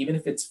desk, even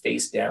if it's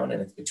face down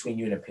and it's between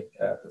you and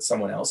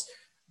someone else,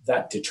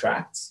 that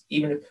detracts.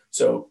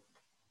 So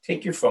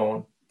take your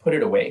phone, put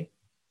it away,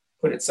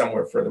 put it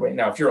somewhere further away.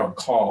 Now, if you're on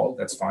call,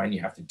 that's fine.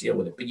 You have to deal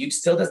with it, but it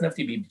still doesn't have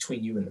to be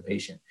between you and the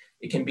patient.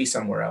 It can be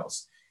somewhere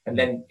else. And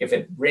then if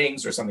it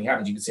rings or something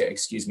happens, you can say,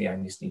 excuse me, I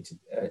just need to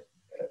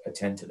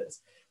attend to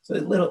this. So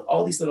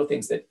all these little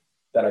things that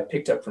I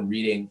picked up from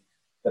reading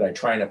that I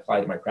try and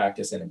apply to my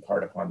practice and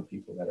impart upon the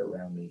people that are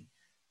around me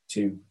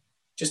to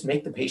just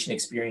make the patient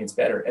experience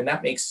better. And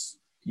that makes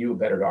you a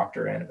better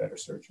doctor and a better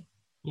surgeon.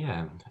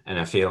 Yeah. And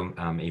I feel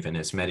even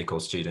as medical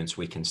students,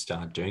 we can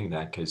start doing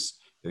that because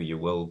who you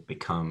will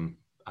become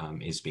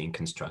is being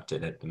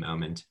constructed at the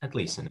moment, at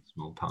least in a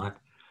small part.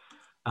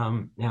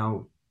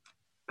 Now,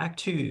 back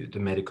to the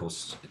medical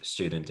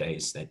student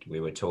days that we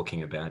were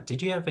talking about,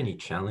 did you have any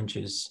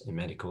challenges in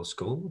medical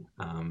school?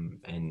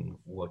 And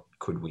what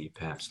could we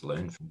perhaps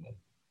learn from them?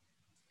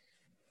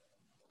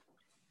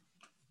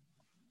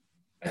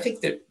 I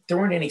think that there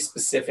weren't any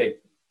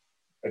specific,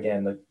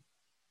 again, like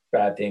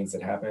bad things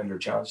that happened or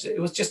challenges. It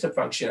was just a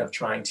function of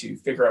trying to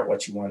figure out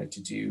what you wanted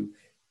to do,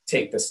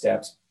 take the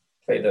steps,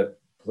 play the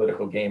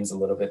political games a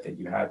little bit that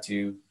you had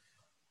to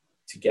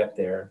get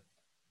there.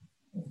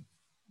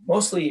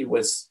 Mostly it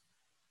was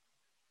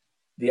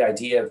the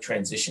idea of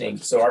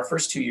transitioning. So our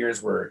first 2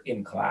 years were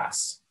in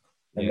class,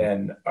 and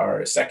then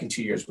our second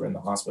 2 years were in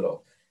the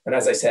hospital. And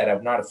as I said,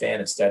 I'm not a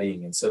fan of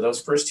studying. And so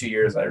those first 2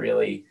 years, I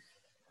really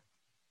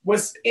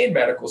was in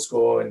medical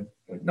school and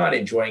not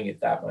enjoying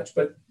it that much,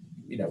 but,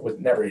 was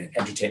never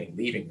entertaining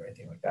leaving or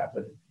anything like that.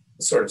 But it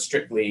was sort of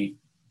strictly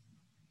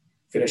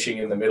finishing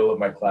in the middle of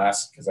my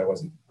class because I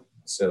wasn't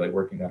necessarily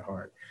working that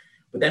hard.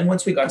 But then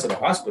once we got to the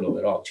hospital,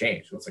 it all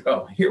changed. It's like,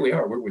 oh, here we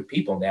are. We're with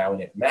people now,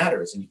 and it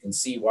matters, and you can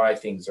see why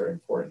things are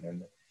important.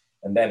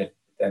 And then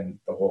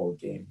the whole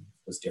game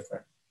was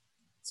different.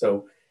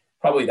 So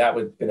probably that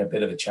would have been a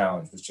bit of a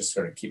challenge, was just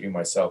sort of keeping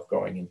myself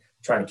going and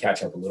trying to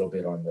catch up a little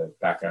bit on the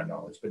background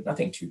knowledge, but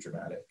nothing too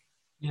dramatic.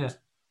 Yeah.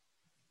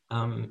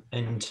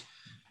 And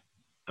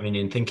I mean,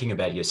 in thinking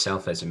about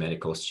yourself as a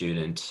medical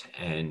student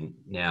and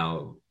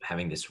now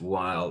having this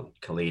wild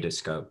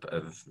kaleidoscope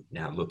of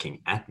now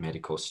looking at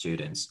medical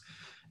students,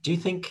 do you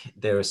think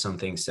there are some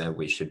things that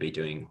we should be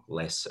doing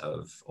less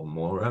of or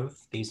more of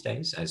these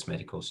days as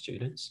medical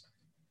students?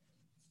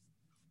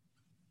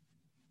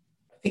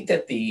 I think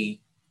that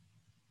the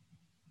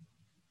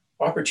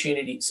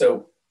opportunity,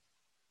 so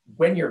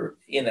when you're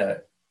in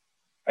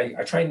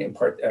I try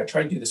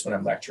and do this when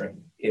I'm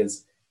lecturing,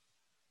 is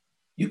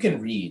you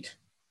can read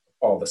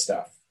all the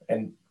stuff.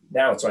 And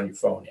now it's on your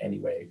phone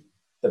anyway,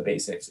 the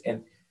basics.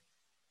 And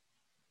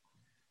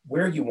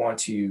where you want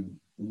to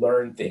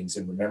learn things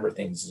and remember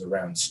things is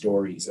around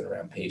stories and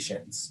around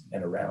patients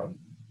and around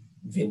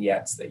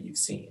vignettes that you've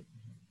seen.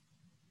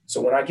 So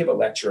when I give a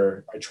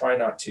lecture, I try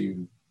not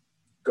to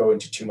go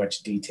into too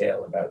much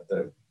detail about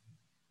the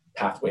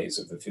pathways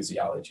of the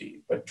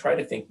physiology, but try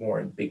to think more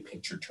in big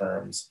picture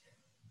terms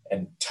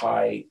and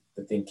tie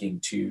the thinking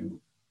to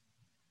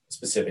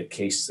specific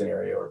case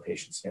scenario or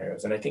patient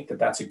scenarios. And I think that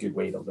that's a good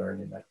way to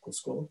learn in medical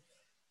school.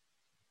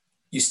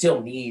 You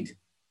still need,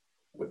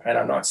 and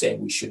I'm not saying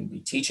we shouldn't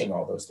be teaching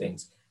all those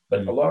things,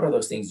 but a lot of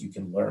those things you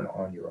can learn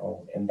on your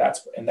own. And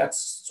that's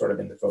sort of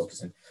in the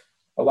focus. And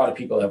a lot of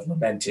people have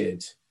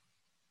lamented,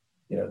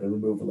 the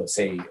removal of,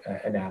 say,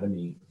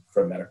 anatomy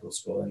from medical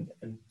school.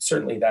 And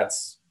certainly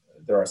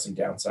there are some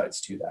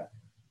downsides to that,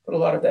 but a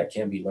lot of that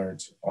can be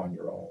learned on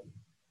your own.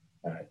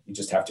 You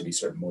just have to be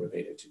sort of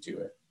motivated to do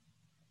it.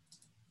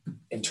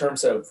 In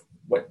terms of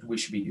what we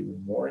should be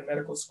doing more in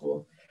medical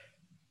school,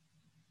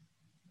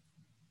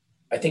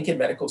 I think in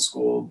medical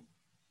school,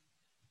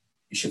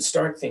 you should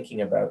start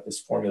thinking about this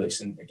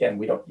formulation.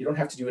 Again, you don't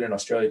have to do it in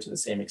Australia to the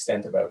same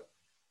extent about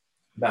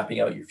mapping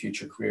out your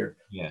future career.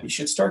 Yeah. You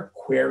should start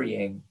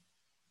querying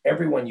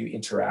everyone you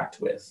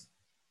interact with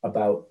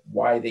about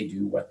why they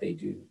do what they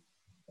do.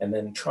 And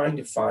then trying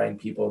to find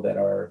people that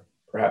are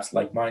perhaps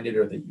like-minded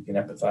or that you can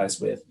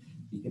empathize with.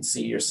 You can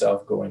see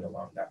yourself going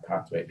along that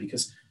pathway,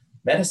 because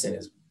medicine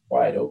is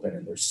wide open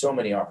and there's so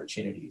many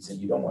opportunities,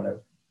 and you don't want to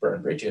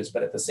burn bridges.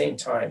 But at the same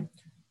time,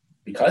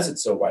 because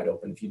it's so wide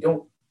open, if you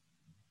don't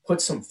put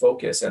some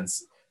focus and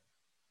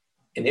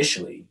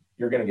initially,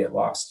 you're going to get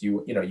lost.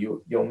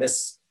 You'll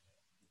miss.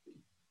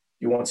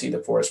 You won't see the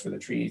forest for the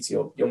trees.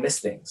 You'll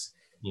miss things.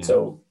 Yeah.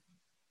 So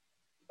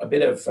a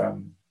bit of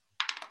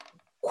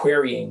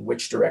querying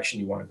which direction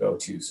you want to go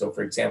to. So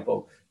for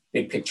example,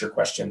 big picture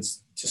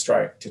questions to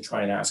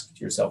try and ask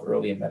yourself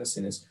early in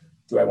medicine is,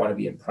 do I want to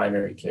be in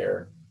primary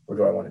care or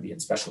do I want to be in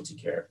specialty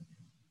care?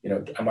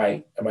 Am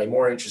I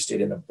more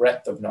interested in a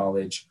breadth of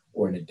knowledge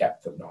or in a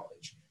depth of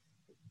knowledge?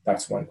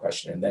 That's one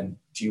question. And then,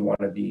 do you want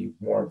to be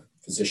more of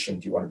a physician?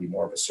 Do you want to be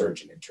more of a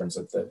surgeon in terms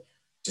of the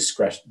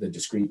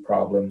discrete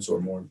problems, or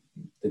more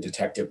the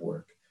detective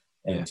work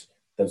and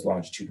those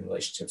longitudinal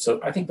relationships? So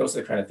I think those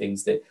are the kind of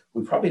things that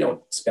we probably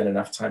don't spend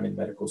enough time in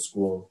medical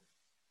school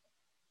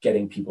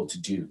getting people to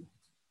do.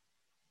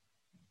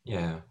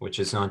 Yeah, which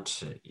is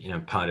not,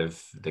 part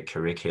of the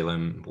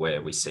curriculum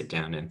where we sit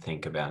down and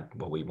think about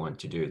what we want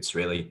to do. It's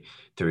really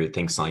through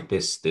things like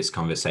this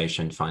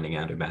conversation, finding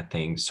out about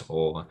things,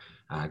 or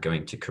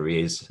going to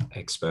careers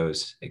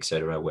expos,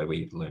 etc., where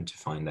we learn to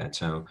find that.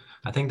 So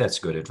I think that's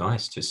good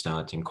advice, to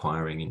start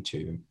inquiring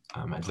into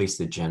at least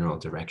the general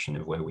direction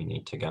of where we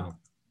need to go.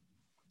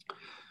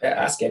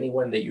 Ask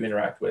anyone that you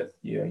interact with.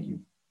 You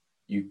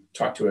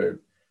talk to a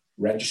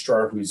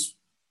registrar who's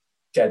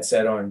dead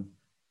set on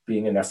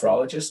being a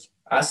nephrologist,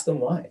 ask them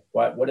why.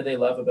 What do they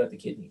love about the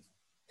kidney?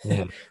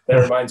 Yeah.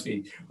 That reminds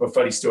me of a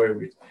funny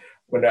story.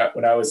 When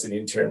I was an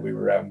intern, we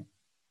were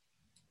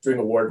doing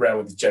a ward round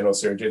with the general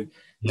surgeon,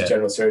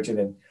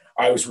 and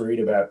I was worried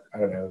about,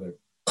 the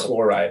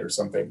chloride or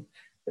something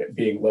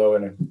being low,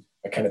 and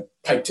I kind of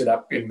piped it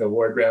up in the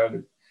ward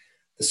round.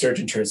 The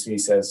surgeon turns to me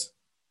and says,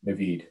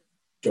 "Naveed,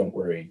 don't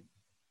worry.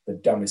 The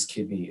dumbest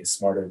kidney is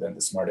smarter than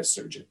the smartest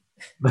surgeon."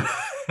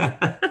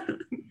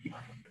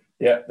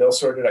 Yeah, they'll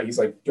sort it out. He's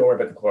like, "Don't worry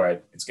about the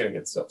chloride. It's going to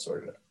get itself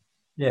sorted out."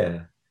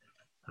 Yeah.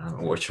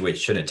 Which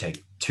shouldn't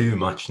take too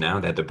much now,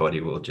 that the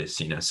body will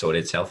just, sort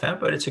itself out,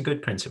 but it's a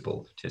good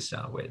principle to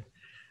start with.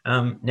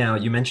 Now,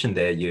 you mentioned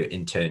there your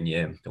intern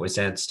year. Was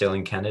that still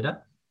in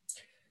Canada?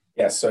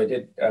 Yes, so I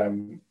did.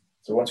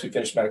 So once we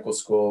finished medical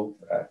school,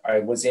 I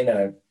was in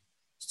a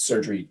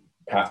surgery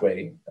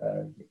pathway,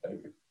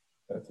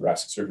 a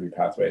thoracic surgery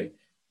pathway.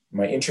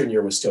 My intern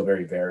year was still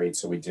very varied.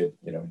 So we did,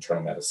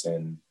 internal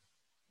medicine,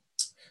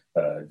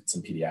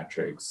 some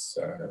pediatrics,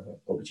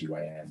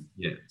 OBGYN.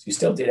 Yeah. So you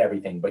still did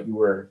everything, but you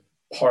were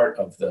part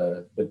of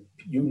but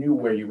you knew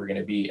where you were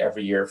going to be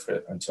every year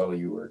until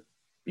you were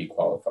be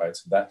qualified.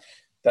 So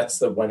that's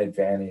the one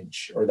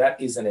advantage, or that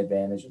is an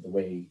advantage of the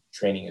way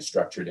training is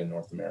structured in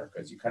North America,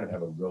 is you kind of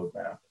have a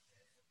roadmap.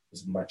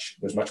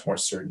 There's much more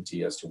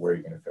certainty as to where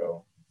you're going to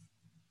go.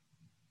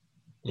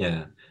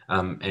 Yeah.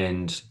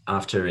 And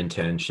after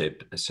internship,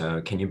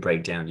 so can you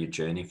break down your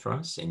journey for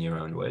us in your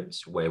own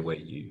words? Where were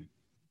you?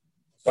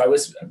 So I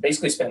was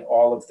basically spent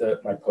all of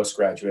my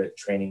postgraduate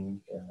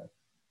training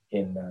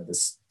in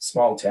this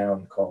small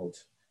town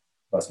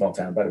about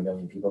 1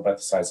 million people, about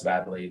the size of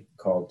Adelaide,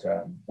 called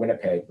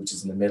Winnipeg, which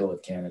is in the middle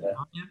of Canada.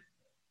 Oh,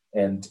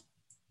 yeah. And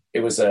it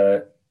was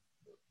a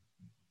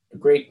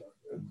great,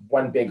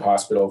 one big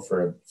hospital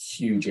for a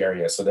huge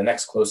area. So the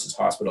next closest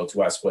hospital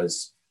to us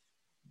was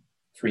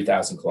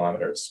 3,000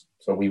 kilometers.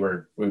 So we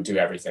would do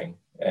everything.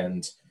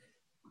 And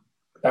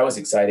that was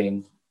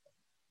exciting.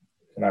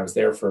 And I was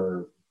there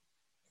for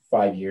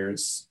 5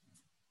 years,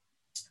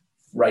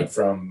 right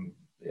from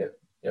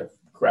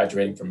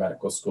graduating from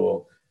medical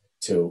school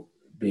to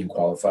being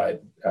qualified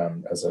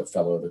as a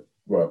fellow of the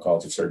Royal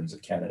College of Surgeons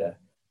of Canada,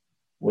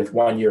 with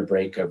 1 year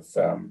break of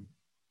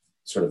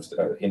sort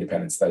of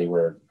independent study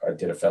where I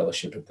did a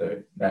fellowship at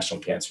the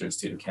National Cancer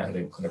Institute of Canada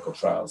in clinical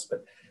trials,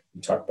 but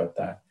we talked about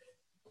that.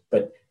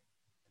 But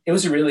it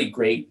was a really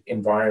great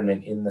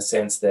environment in the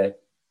sense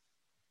that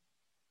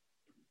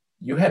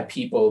you had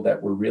people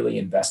that were really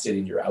invested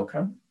in your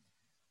outcome.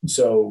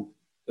 So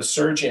the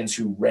surgeons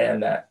who ran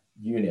that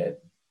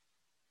unit,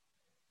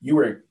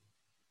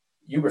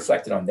 you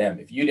reflected on them.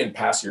 If you didn't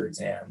pass your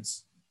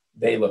exams,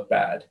 they looked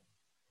bad.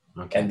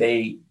 Okay. And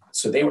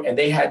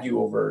they had you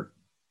over,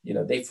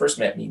 they first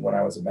met me when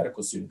I was a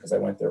medical student because I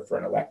went there for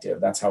an elective.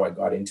 That's how I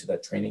got into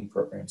that training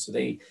program. So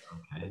they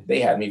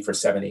had me for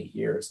 7-8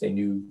 years. They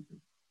knew,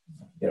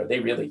 they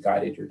really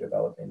guided your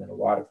development in a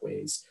lot of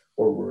ways,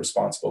 or were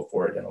responsible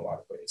for it in a lot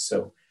of ways.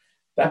 So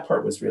that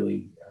part was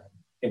really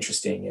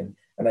interesting.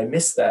 And I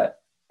miss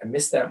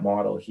that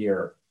model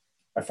here.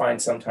 I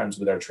find sometimes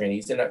with our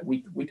trainees, and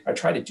I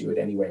try to do it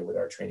anyway with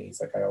our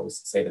trainees. Like I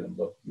always say to them,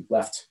 look, you've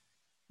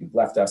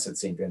left us at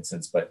St.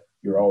 Vincent's, but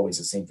you're always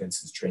a St.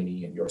 Vincent's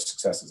trainee, and your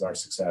success is our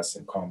success.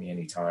 And call me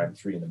anytime,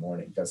 3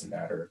 a.m, doesn't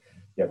matter.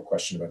 You have a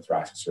question about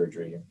thoracic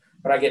surgery. And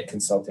when I get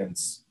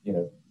consultants,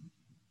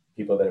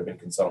 people that have been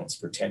consultants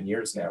for 10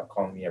 years now,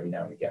 calling me every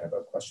now and again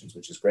about questions,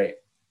 which is great.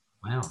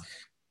 Wow.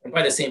 And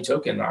by the same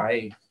token,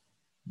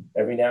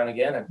 every now and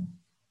again, I'm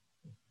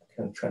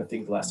kind of trying to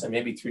think the last time,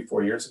 maybe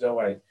 3-4 years ago,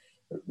 I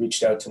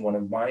reached out to one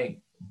of my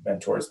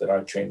mentors that I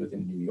trained with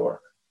in New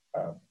York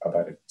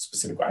about a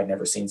specific, I'd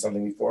never seen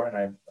something before, and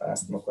I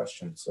asked them a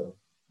question. So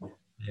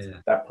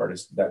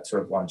that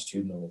sort of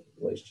longitudinal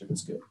relationship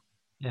is good.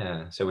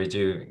 Yeah, so we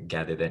do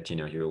gather that, you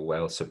were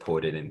well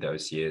supported in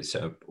those years.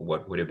 So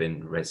what would have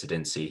been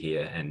residency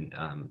here and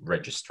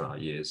registrar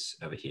years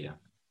over here?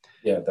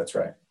 Yeah, that's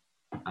right.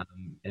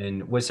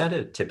 And was that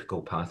a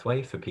typical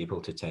pathway for people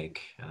to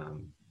take?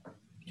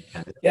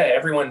 Canada? Yeah,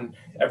 everyone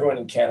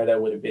in Canada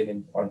would have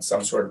been on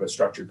some sort of a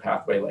structured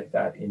pathway like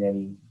that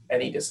in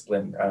any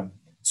discipline,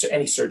 so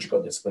any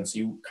surgical discipline. So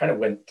you kind of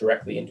went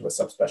directly into a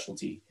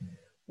subspecialty.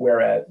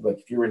 Whereas, like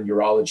if you were in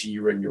urology,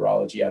 you were in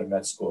urology out of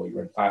med school. You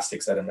were in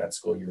plastics out of med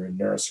school. You were in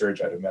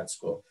neurosurgery out of med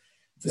school.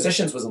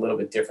 Physicians was a little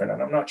bit different,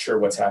 and I'm not sure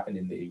what's happened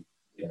in the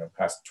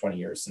past 20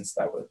 years since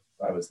I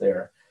was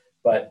there.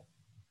 But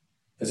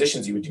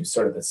physicians, you would do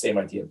sort of the same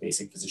idea of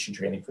basic physician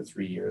training for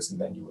 3 years,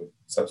 and then you would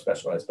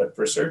subspecialize. But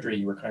for surgery,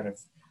 you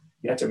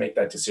had to make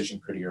that decision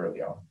pretty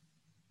early on.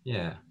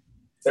 Yeah.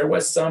 There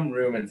was some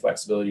room and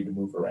flexibility to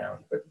move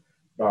around, but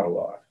not a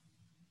lot.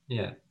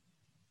 Yeah.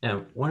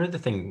 Now, one of the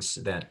things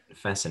that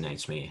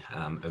fascinates me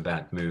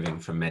about moving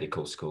from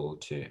medical school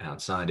to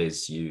outside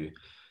is you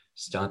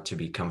start to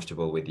be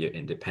comfortable with your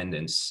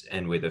independence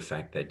and with the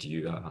fact that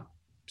you are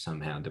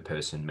somehow the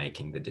person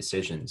making the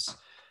decisions.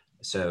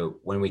 So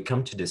when we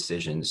come to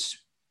decisions,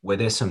 were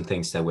there some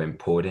things that were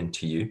important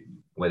to you?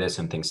 Were there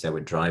some things that were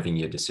driving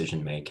your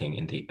decision making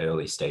in the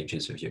early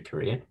stages of your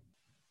career?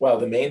 Well,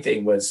 the main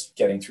thing was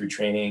getting through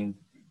training,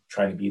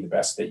 trying to be the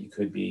best that you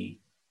could be.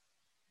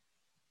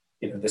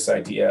 This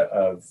idea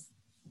of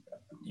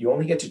you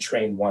only get to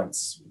train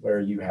once, where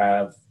you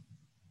have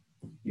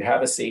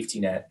a safety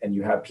net and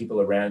you have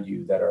people around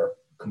you that are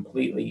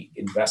completely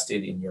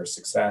invested in your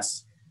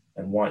success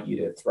and want you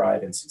to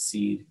thrive and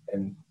succeed,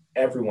 and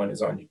everyone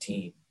is on your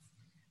team.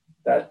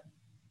 That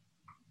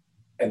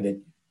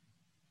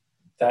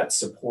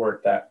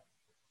support, that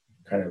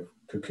kind of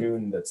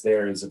cocoon that's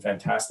there, is a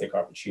fantastic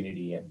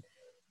opportunity, and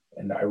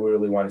I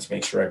really wanted to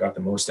make sure I got the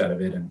most out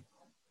of it. And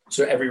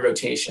so every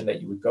rotation that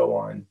you would go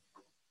on,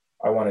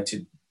 I wanted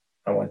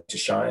to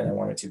shine. I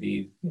wanted to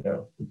be,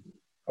 I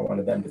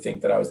wanted them to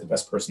think that I was the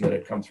best person that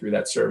had come through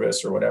that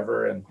service or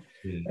whatever. And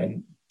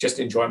just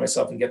enjoy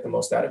myself and get the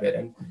most out of it.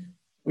 And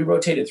we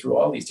rotated through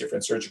all these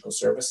different surgical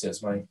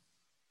services.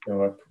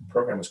 Our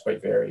program was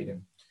quite varied,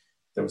 and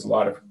there was a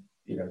lot of,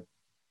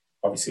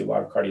 obviously a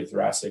lot of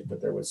cardiothoracic,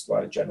 but there was a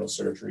lot of general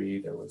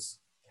surgery. There was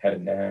head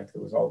and neck.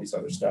 There was all these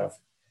other stuff.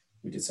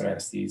 We did some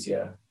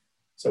anesthesia.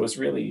 So it was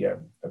really a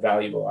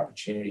valuable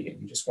opportunity,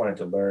 and you just wanted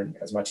to learn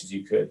as much as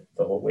you could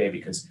the whole way,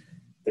 because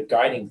the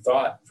guiding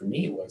thought for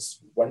me was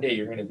one day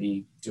you're going to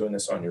be doing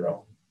this on your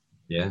own.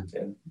 Yeah.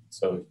 And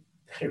so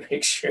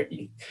make sure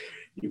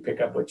you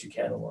pick up what you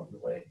can along the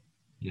way.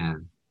 Yeah.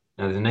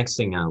 Now, the next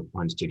thing I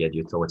wanted to get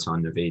your thoughts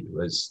on, Naveed,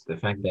 was the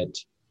fact that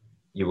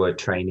you were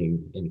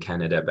training in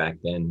Canada back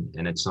then,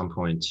 and at some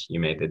point you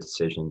made the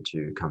decision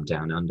to come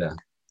down under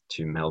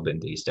to Melbourne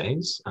these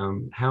days.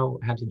 How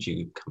did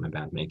you come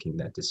about making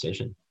that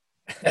decision?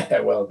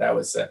 Well, that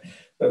was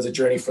a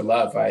journey for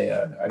love.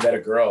 I met a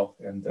girl,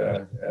 and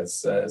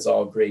as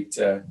all great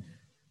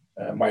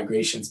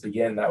migrations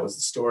begin, that was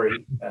the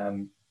story.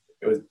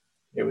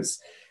 It was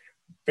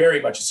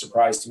very much a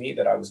surprise to me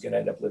that I was going to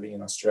end up living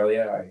in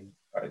Australia.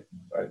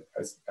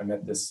 I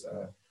met this.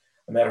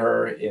 I met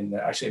her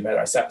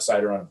I sat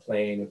beside her on a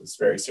plane. It was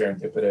very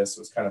serendipitous. It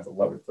was kind of a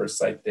love at first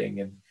sight thing.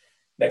 And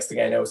next thing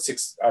I know,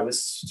 I was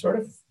sort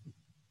of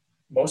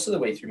most of the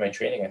way through my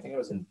training. I think I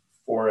was in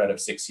 4 out of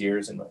 6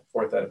 years, and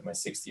 4th out of my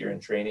 6th year in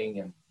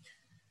training.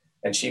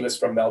 And she was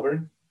from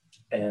Melbourne,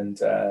 and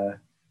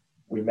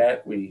we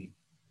met. We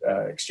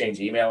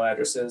exchanged email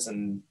addresses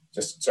and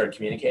just started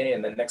communicating.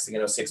 And then next thing you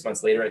know, 6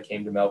 months later, I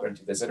came to Melbourne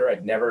to visit her.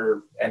 I'd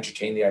never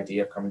entertained the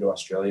idea of coming to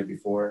Australia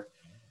before.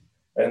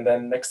 And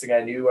then next thing I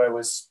knew, I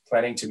was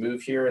planning to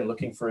move here and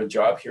looking for a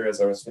job here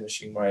as I was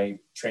finishing my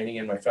training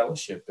and my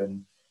fellowship.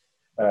 And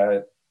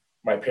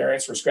my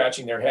parents were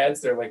scratching their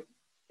heads. They're like,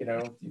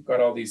 you've got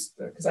all these,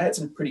 because I had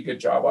some pretty good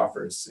job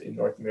offers in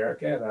North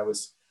America, and I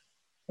was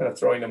kind of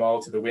throwing them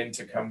all to the wind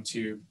to come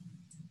to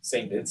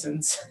St.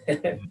 Vincent's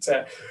and,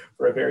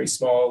 for a very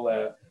small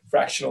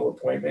fractional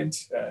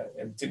appointment,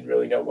 and didn't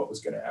really know what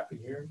was going to happen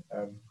here.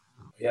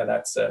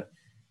 That's,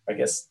 I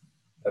guess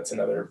that's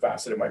another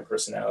facet of my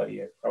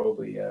personality. I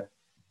probably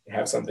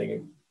have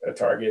something, a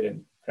target,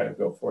 and kind of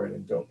go for it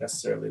and don't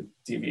necessarily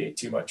deviate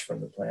too much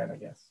from the plan, I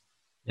guess.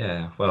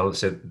 Yeah, well,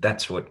 so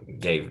that's what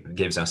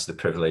gives us the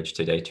privilege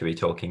today to be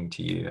talking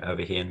to you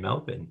over here in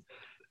Melbourne.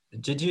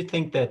 Did you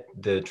think that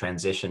the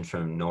transition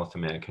from North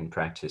American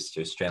practice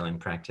to Australian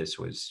practice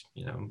was,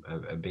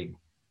 a big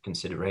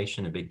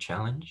consideration, a big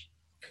challenge?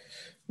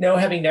 No,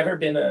 having never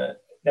been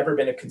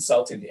a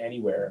consultant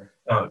anywhere.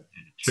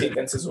 St.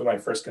 Vincent's was my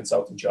first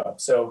consultant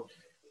job. So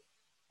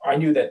I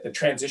knew that the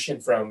transition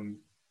from,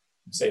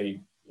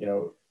 say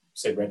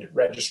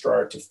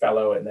registrar to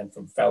fellow, and then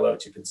from fellow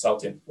to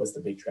consultant was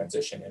the big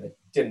transition. And it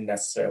didn't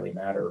necessarily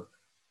matter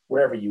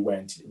wherever you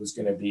went, it was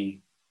going to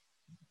be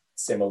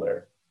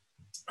similar.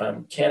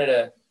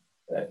 Canada,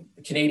 the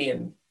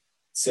Canadian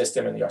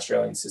system and the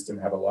Australian system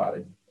have a lot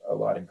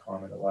in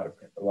common, a lot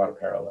of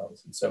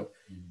parallels. And so,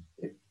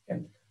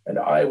 and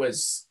I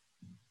was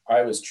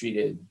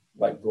treated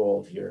like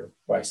gold here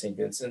by St.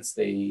 Vincent's.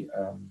 They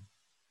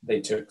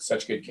took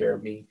such good care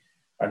of me.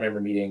 I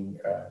remember meeting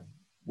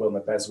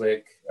Wilma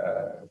Beswick,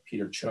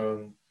 Peter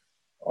Chung,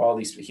 all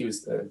these.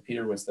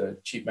 Peter was the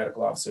chief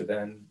medical officer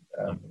then,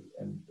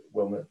 and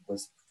Wilma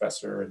was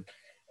professor, and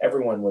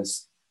everyone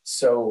was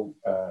so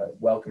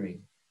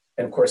welcoming.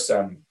 And of course,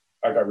 I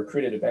got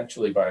recruited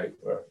eventually by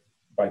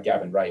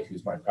Gavin Wright,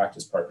 who's my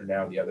practice partner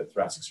now, the other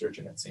thoracic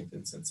surgeon at St.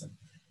 Vincent's. And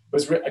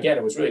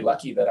it was really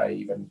lucky that I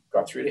even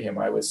got through to him.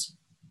 I was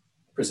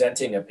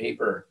presenting a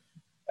paper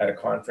at a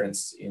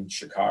conference in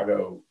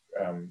Chicago,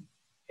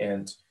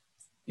 and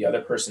the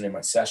other person in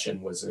my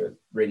session was a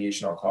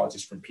radiation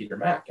oncologist from Peter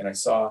Mac. And I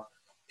saw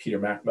Peter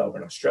Mac,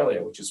 Melbourne,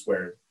 Australia, which is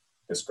where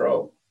this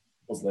girl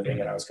was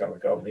living. And I was kind of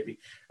like, oh, maybe.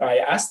 I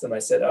asked them, I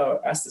said,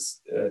 ask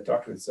this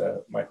doctor, it's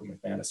Michael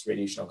McManus,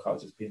 radiation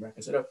oncologist, Peter Mac.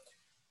 I said,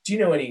 do you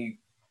know any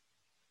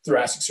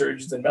thoracic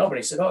surgeons in Melbourne?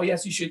 He said, oh,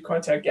 yes, you should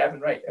contact Gavin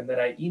Wright. And then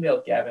I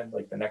emailed Gavin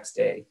like the next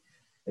day.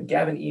 And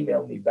Gavin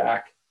emailed me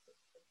back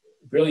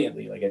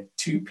brilliantly, like a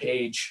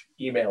 2-page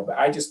email. But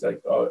I just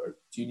like, oh,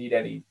 do you need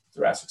any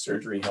thoracic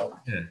surgery help?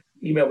 Yeah.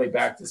 Emailed me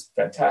back this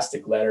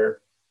fantastic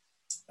letter.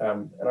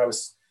 And I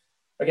was,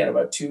 again,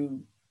 about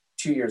two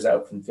years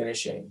out from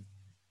finishing.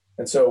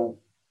 And so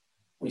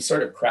we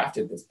sort of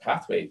crafted this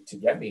pathway to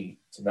get me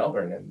to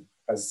Melbourne. And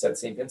as I said,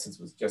 St. Vincent's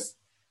was just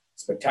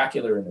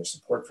spectacular in their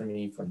support for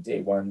me from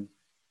day one.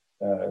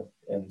 I've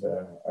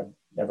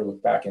never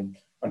looked back. And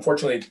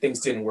unfortunately, things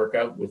didn't work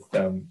out with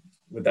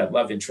that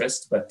love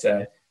interest, but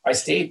I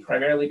stayed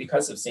primarily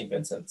because of St.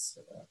 Vincent's.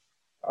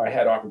 I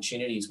had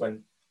opportunities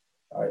when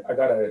I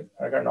got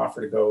an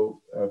offer to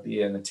go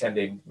be an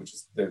attending, which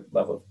is the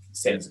level of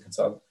staying as a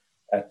consultant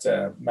at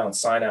Mount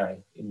Sinai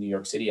in New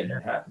York City in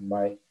Manhattan.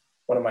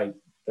 One of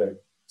the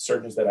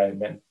surgeons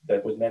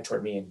that would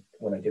mentor me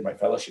when I did my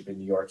fellowship in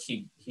New York,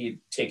 he had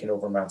taken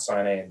over Mount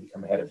Sinai and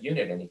become head of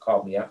unit, and he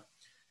called me up.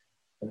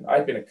 And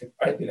I'd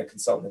been a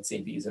consultant at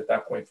St. V's at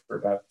that point for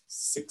about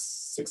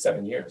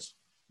 6-7 years.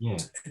 Yeah.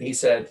 And he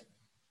said,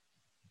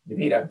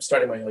 Naveed, I'm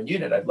starting my own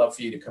unit. I'd love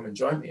for you to come and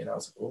join me. And I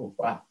was like, oh,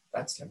 wow,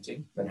 that's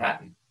tempting.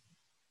 Manhattan,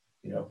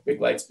 big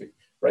lights, big,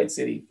 bright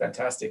city,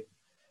 fantastic.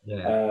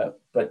 Yeah.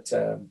 But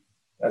as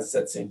I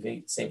said, St.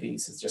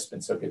 Vi's has just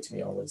been so good to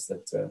me always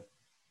that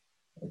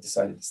I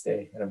decided to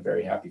stay, and I'm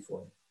very happy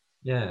for it.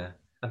 Yeah.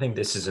 I think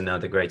this is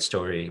another great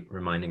story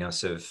reminding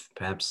us of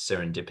perhaps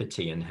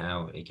serendipity and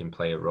how it can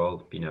play a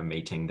role,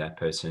 meeting that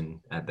person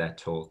at that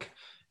talk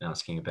and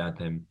asking about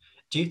them.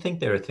 Do you think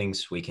there are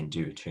things we can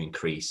do to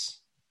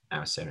increase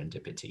our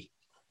serendipity?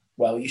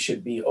 Well, you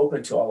should be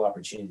open to all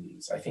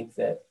opportunities. I think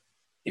that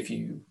if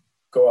you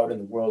go out in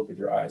the world with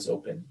your eyes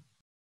open,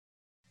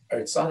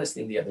 I saw this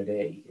thing the other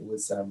day. It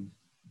was,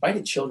 why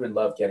do children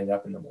love getting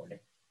up in the morning,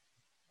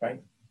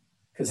 right?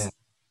 Because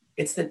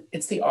it's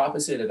the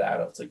opposite of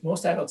adults. Like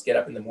most adults get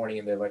up in the morning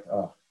and they're like,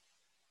 oh,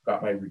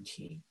 got my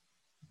routine.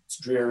 It's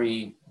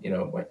dreary,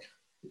 like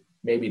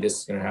maybe this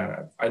is going to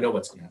happen. I know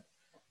what's going to happen.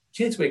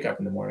 Kids wake up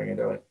in the morning and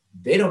they're like,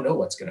 they don't know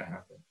what's going to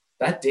happen.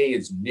 That day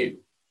is new.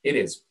 It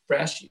is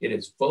fresh. It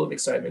is full of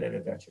excitement and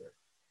adventure.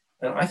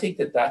 And I think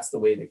that that's the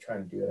way they try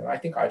and do it. And I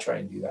think I try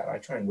and do that. I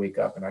try and wake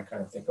up and I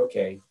kind of think,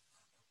 okay,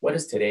 what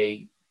is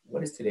today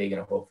going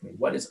to hold for me?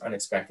 What is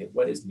unexpected?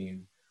 What is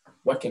new?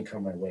 What can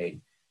come my way?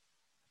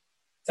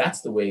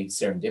 That's the way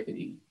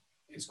serendipity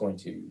is going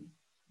to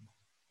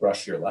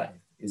brush your life,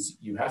 is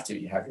you have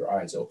your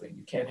eyes open.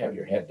 You can't have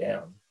your head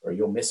down or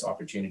you'll miss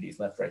opportunities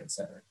left, right, and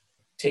center.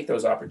 Take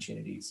those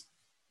opportunities,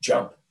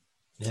 jump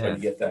when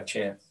you get that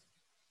chance.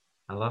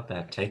 I love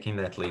that, taking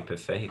that leap of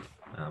faith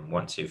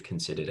once you've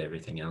considered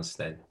everything else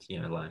that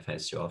life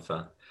has to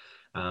offer.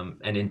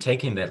 And in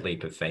taking that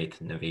leap of faith,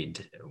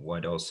 Naveed,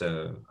 what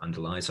also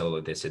underlies all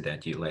of this is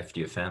that you left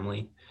your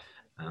family.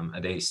 Are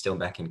they still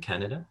back in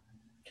Canada?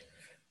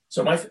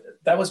 So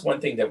that was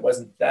one thing that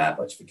wasn't that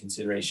much of a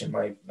consideration.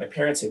 My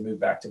parents had moved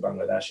back to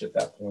Bangladesh at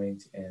that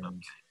point,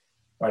 and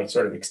my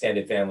sort of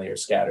extended family are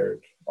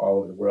scattered all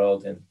over the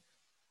world. And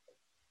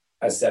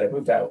as I said, I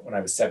moved out when I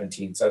was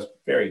 17, so I was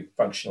very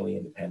functionally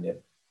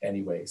independent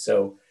anyway.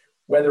 So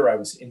whether I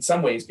was, in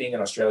some ways, being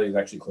in Australia is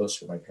actually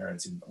closer to my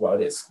parents. Well,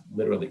 it is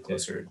literally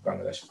closer.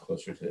 Bangladesh is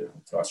closer to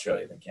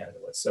Australia than Canada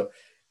was. So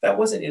that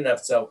wasn't in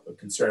itself a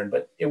concern,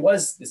 but it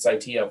was this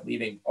idea of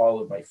leaving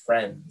all of my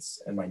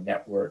friends and my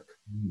network.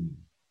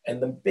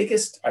 And the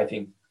biggest, I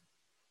think,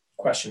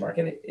 question mark,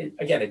 and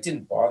it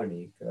didn't bother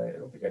me because I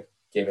don't think I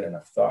gave it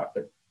enough thought,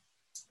 but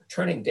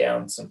turning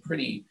down some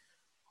pretty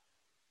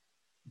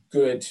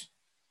good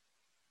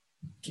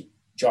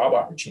job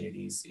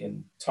opportunities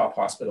in top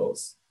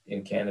hospitals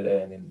in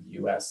Canada and in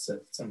the US,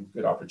 some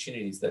good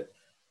opportunities that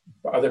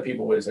other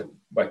people would have said,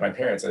 like my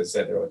parents, I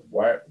said, they're like,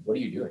 what are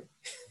you doing?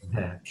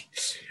 Yeah.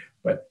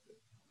 But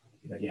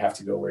you have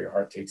to go where your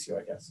heart takes you,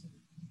 I guess.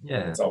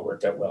 Yeah. It's all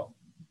worked out well.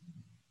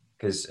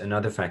 Because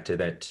another factor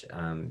that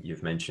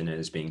you've mentioned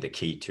as being the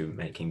key to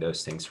making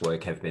those things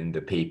work have been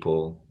the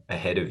people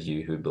ahead of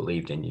you who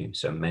believed in you.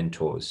 So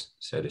mentors,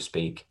 so to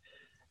speak.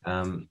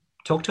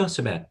 Talk to us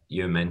about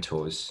your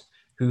mentors.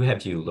 Who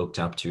have you looked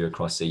up to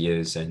across the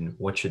years, and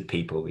what should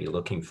people be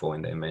looking for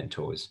in their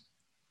mentors?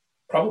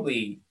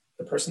 Probably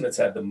the person that's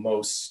had the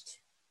most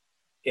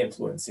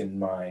influence in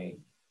my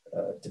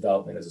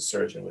development as a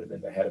surgeon would have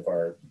been the head of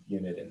our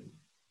unit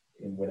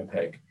in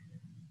Winnipeg.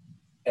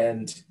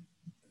 And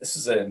this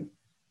is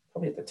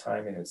probably at the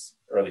time in his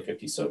early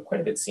 50s, so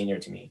quite a bit senior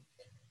to me,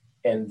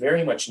 and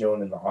very much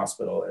known in the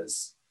hospital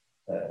as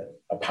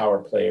a power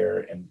player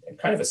and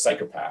kind of a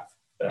psychopath.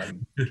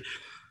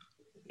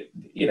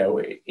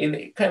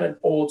 In kind of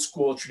old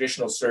school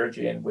traditional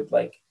surgeon would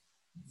like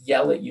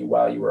yell at you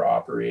while you were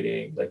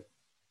operating, like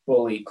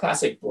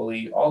classic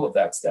bully, all of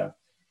that stuff.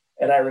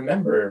 And I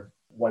remember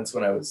once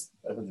when I was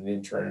an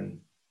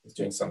intern, was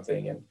doing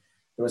something, and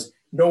there was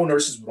no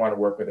nurses would want to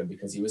work with him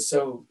because he was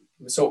so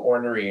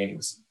ornery and he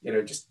was,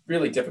 just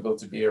really difficult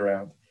to be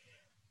around.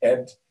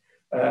 And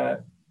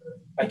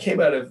I came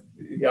out of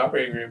the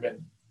operating room,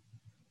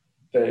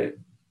 and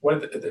one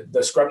of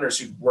the scrub nurse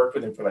who worked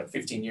with him for like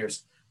 15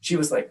 years, she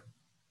was like,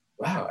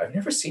 wow, I've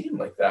never seen him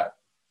like that.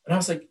 And I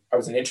was like, I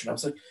was an intern. I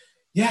was like,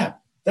 yeah,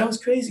 that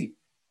was crazy.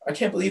 I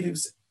can't believe he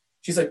was.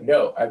 She's like,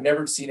 no, I've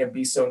never seen him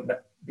be so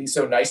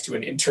nice to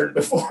an intern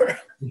before.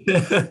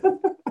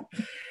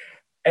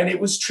 And it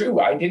was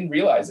true. I didn't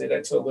realize it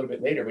until a little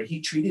bit later, but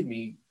he treated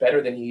me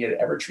better than he had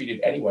ever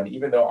treated anyone,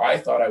 even though I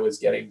thought I was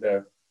getting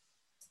the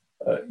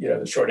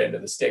short end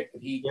of the stick.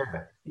 But he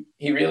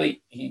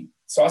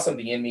saw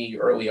something in me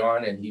early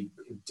on, and he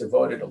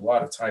devoted a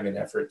lot of time and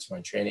effort to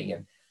my training.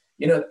 And,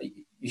 you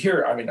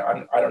hear, I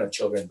don't have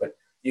children, but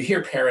you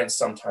hear parents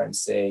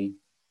sometimes say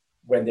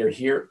when they're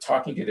here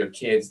talking to their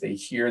kids, they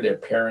hear their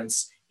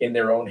parents in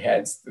their own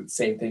heads, the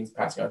same things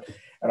passing on.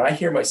 And I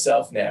hear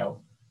myself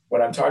now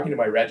when I'm talking to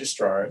my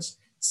registrars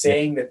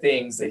saying the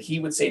things that he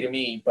would say to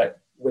me, but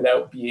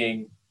without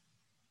being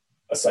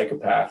a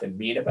psychopath and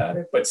mean about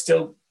it, but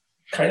still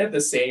kind of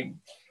the same,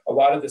 a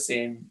lot of the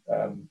same,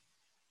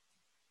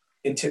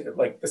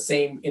 like the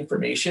same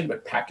information,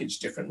 but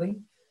packaged differently.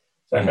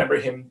 So I remember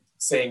him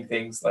saying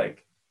things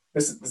like,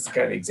 this is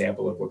kind of an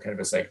example of what kind of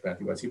a psychopath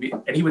he was.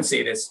 He would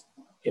say this,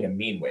 in a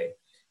mean way.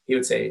 He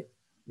would say,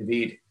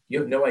 Naveed, you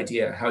have no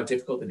idea how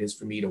difficult it is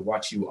for me to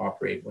watch you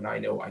operate when I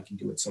know I can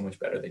do it so much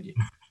better than you.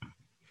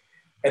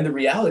 And the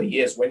reality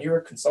is, when you're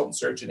a consultant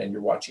surgeon and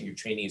you're watching your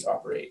trainees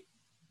operate,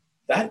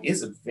 that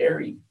is a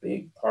very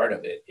big part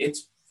of it.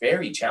 It's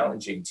very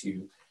challenging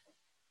to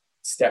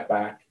step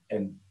back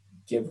and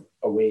give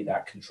away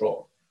that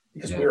control,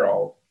 because we're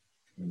all,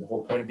 I mean, the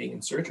whole point of being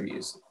in surgery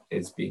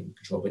is being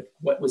controlled. But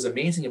what was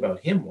amazing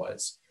about him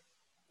was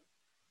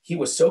he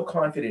was so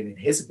confident in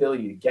his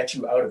ability to get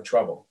you out of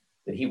trouble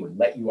that he would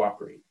let you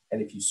operate.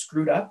 And if you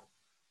screwed up,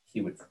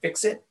 he would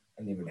fix it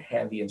and they would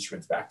hand the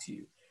instruments back to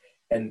you.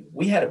 And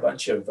we had a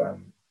bunch of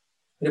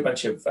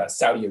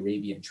Saudi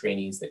Arabian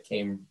trainees that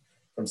came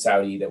from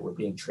Saudi that were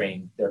being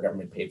trained. Their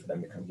government paid for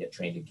them to come get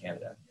trained in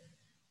Canada.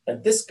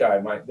 And this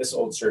guy, this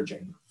old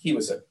surgeon, he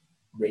was a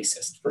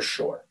racist for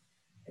sure.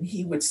 And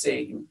he would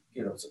say,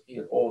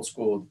 old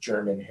school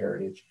German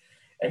heritage.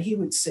 And he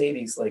would say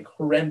these like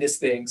horrendous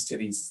things to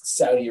these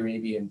Saudi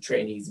Arabian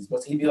trainees.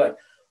 He'd be like,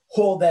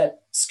 hold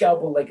that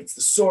scalpel like it's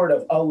the sword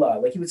of Allah.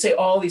 Like he would say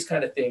all these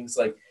kind of things,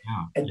 like,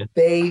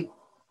 they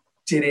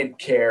didn't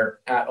care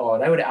at all.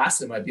 And I would ask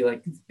them, I'd be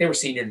like, they were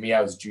senior to me,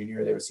 I was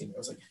junior, they were senior. I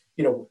was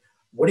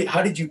like,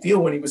 how did you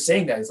feel when he was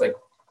saying that? He's like,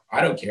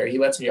 I don't care. He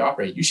lets me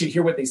operate. You should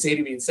hear what they say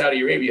to me in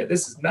Saudi Arabia.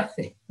 This is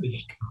nothing.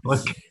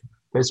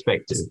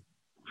 Perspective.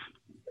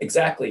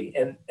 Exactly.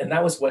 And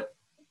that was what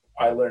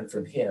I learned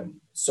from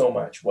him so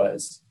much,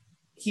 was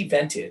he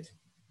vented,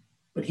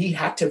 but he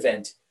had to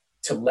vent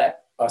to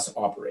let us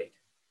operate.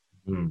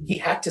 He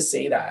had to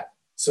say that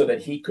so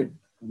that he could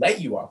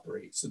let you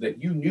operate, so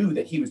that you knew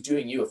that he was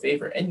doing you a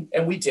favor. And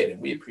we did, and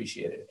we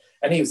appreciated it.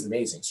 And he was an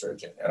amazing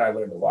surgeon. And I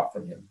learned a lot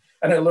from him.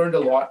 And I learned a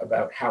lot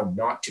about how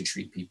not to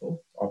treat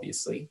people,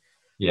 obviously,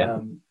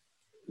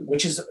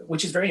 which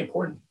is very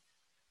important.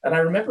 And I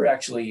remember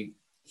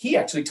he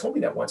actually told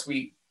me that once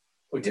we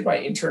did my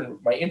intern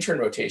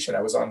rotation.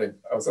 I was on the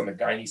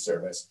gynae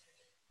service,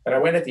 and I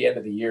went at the end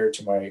of the year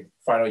to my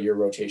final year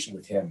rotation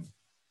with him,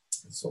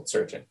 this old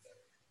surgeon.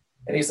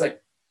 And he's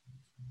like,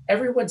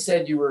 everyone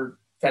said you were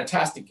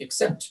fantastic,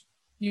 except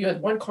you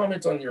had one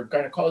comment on your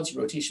gynecology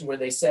rotation where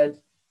they said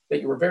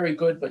that you were very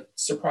good, but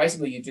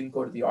surprisingly, you didn't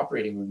go to the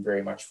operating room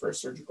very much for a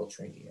surgical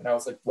training. And I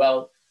was like,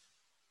 well,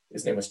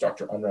 his name was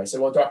Dr. Unra. I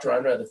said, well, Dr.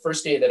 Unra, the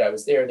first day that I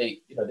was there,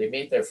 they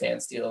made their fan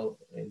steel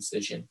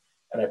incision,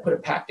 and I put a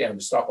pack down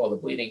to stop all the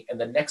bleeding. And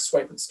the next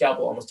swipe of the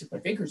scalpel almost took my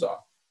fingers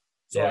off.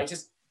 So I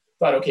just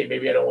thought, okay,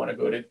 maybe I don't want to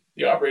go to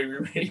the operating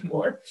room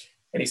anymore.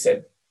 And he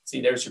said,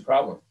 see, there's your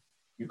problem.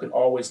 You can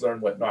always learn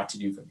what not to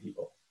do from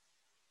people.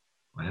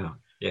 Wow.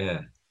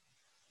 Yeah.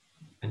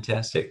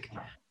 Fantastic.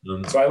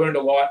 So I learned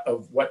a lot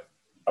of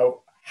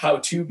how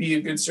to be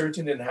a good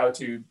surgeon and how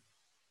to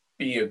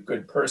be a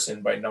good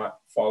person by not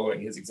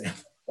following his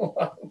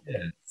example.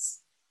 Yes.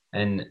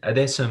 And are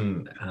there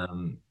some,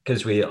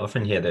 because we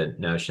often hear the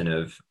notion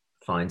of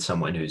find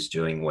someone who's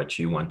doing what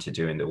you want to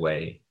do in the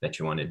way that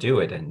you want to do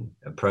it, and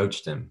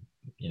approach them,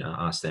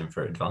 ask them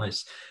for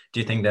advice.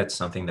 Do you think that's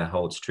something that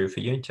holds true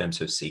for you in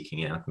terms of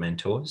seeking out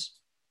mentors?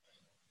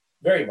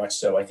 Very much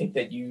so. I think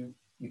that you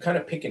kind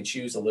of pick and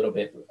choose a little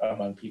bit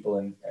among people,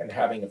 and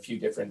having a few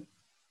different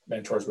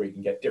mentors where you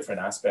can get different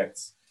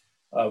aspects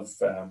of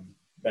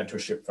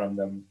mentorship from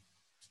them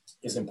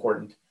is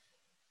important.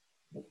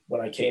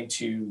 When I came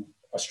to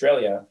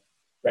Australia,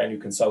 brand new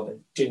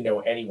consultant, didn't know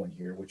anyone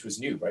here, which was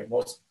new, right?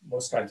 Most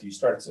times you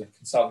start as a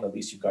consultant, at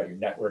least you've got your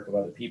network of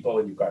other people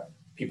and you've got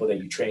people that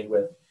you train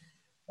with.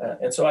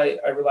 And so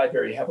I relied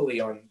very heavily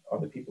on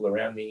the people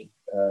around me,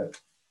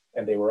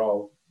 and they were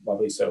all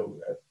lovely. So,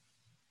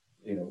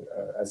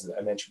 as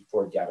I mentioned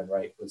before, Gavin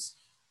Wright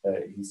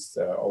he's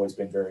always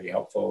been very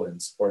helpful and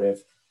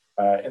supportive.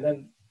 And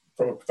then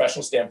from a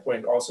professional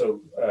standpoint, also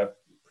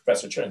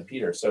Professor Chen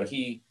Peter. So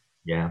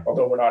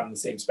although we're not in the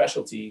same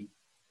specialty,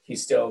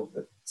 he's still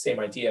the same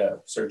idea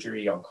of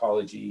surgery,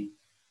 oncology.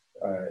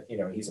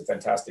 He's a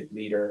fantastic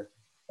leader.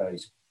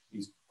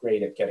 He's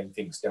great at getting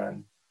things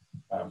done.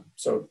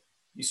 So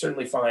you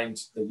certainly find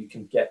that you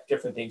can get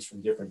different things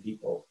from different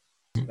people.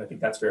 And I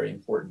think that's very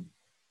important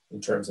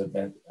in terms of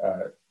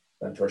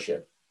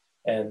mentorship.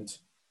 And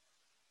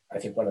I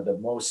think one of the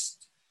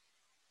most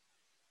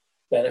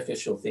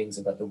beneficial things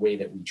about the way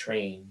that we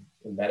train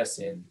in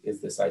medicine is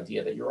this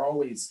idea that you're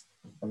always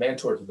a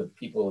mentor to the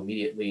people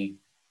immediately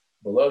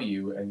below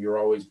you, and you're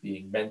always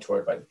being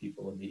mentored by the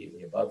people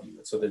immediately above you.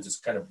 And so there's this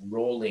kind of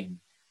rolling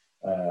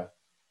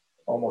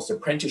almost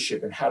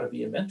apprenticeship in how to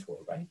be a mentor,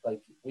 right?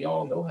 Like, we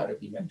all know how to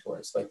be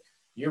mentors. Like,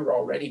 you're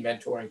already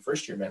mentoring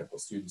first year medical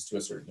students to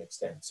a certain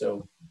extent.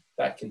 So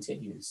that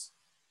continues.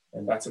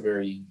 And that's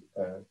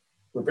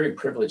we're very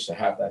privileged to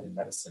have that in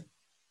medicine.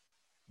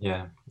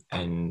 Yeah.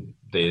 And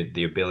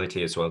the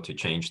ability as well to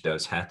change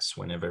those hats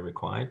whenever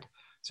required.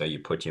 So you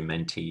put your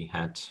mentee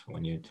hat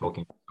when you're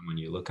talking to someone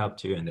you look up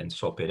to, and then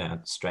swap it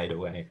out straight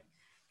away.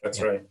 That's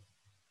right.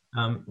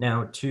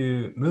 Now,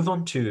 to move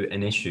on to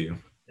an issue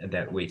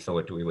that we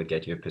thought we would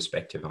get your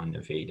perspective on,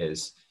 Naveed,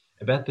 is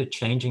about the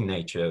changing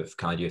nature of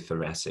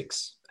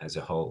cardiothoracics as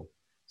a whole.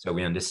 So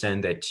we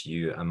understand that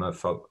you are more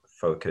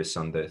focus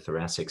on the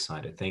thoracic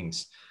side of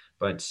things.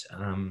 But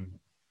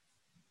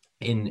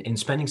in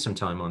spending some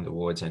time on the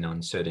wards and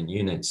on certain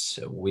units,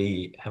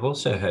 we have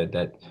also heard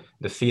that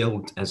the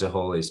field as a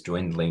whole is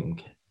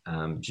dwindling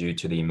due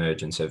to the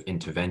emergence of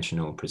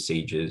interventional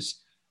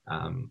procedures,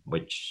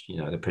 which,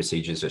 the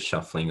procedures are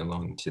shuffling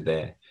along to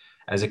there.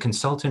 As a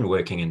consultant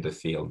working in the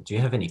field, do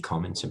you have any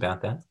comments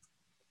about that?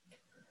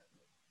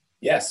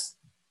 Yes,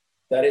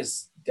 that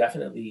is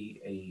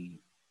definitely a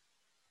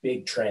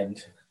big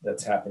trend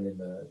that's happened in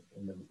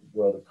the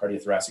world of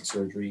cardiothoracic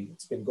surgery.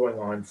 It's been going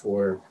on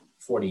for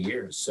 40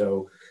 years.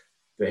 So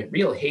the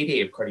real heyday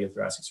of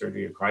cardiothoracic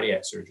surgery or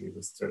cardiac surgery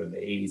was sort of the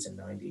 80s and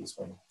 90s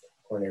when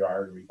coronary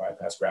artery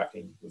bypass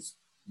grafting was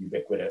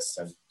ubiquitous,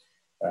 and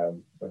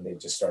when they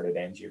just started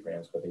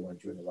angiograms, but they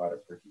weren't doing a lot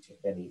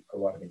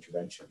of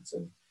interventions.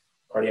 And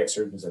cardiac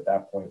surgeons at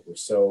that point were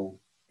so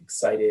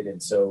excited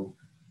and so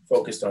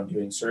focused on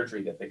doing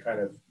surgery that they kind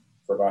of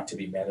forgot to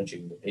be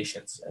managing the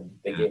patients, and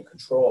they gained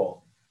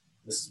control.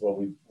 This is what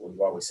we've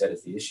always said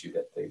is the issue,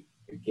 that the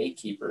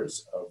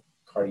gatekeepers of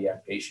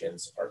cardiac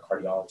patients are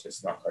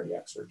cardiologists, not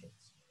cardiac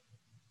surgeons.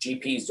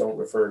 GPs don't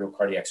refer to a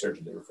cardiac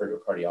surgeon, they refer to a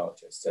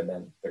cardiologist, and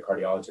then the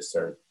cardiologists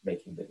are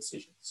making the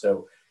decision.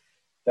 So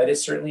that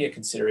is certainly a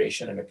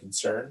consideration and a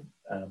concern.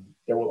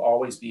 There will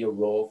always be a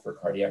role for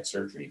cardiac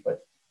surgery,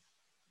 but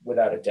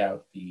without a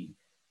doubt, the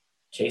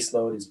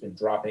caseload has been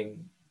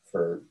dropping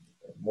for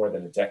more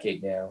than a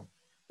decade now.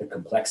 The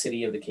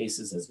complexity of the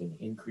cases has been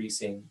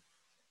increasing.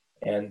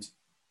 And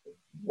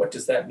what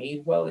does that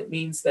mean? Well, it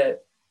means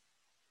that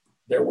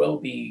there will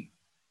be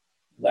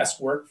less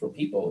work for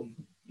people.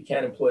 You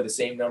can't employ the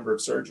same number of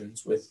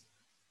surgeons with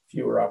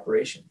fewer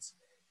operations.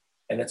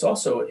 And it's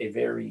also a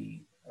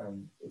very,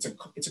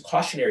 it's a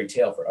cautionary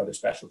tale for other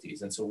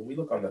specialties. And so when we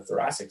look on the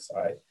thoracic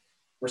side,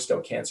 we're still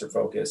cancer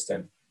focused,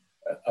 and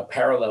a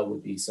parallel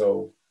would be,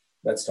 so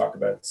let's talk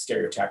about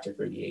stereotactic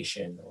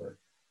radiation, or,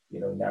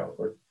 now,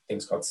 or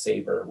things called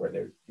SABR, where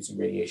they're using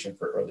radiation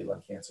for early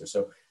lung cancer.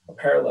 So a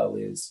parallel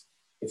is,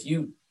 if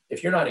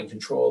you're not in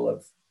control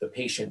of the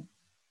patient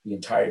the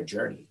entire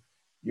journey,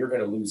 you're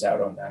going to lose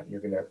out on that.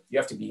 You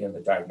have to be on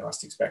the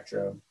diagnostic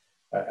spectrum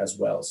as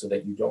well, so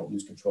that you don't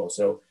lose control.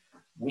 So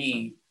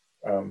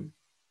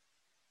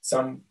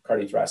some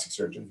cardiothoracic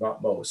surgeons,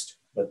 not most,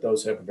 but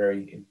those who have a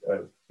very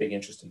big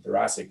interest in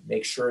thoracic,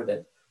 make sure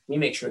that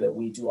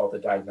we do all the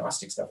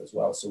diagnostic stuff as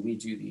well. So we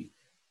do the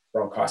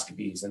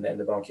bronchoscopies and then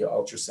the bronchial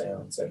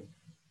ultrasounds and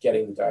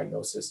getting the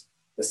diagnosis.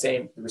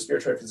 The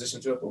respiratory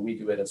physicians do it, but we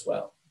do it as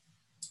well.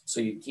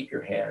 So you keep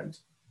your hand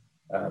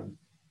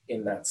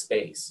in that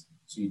space,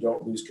 so you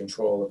don't lose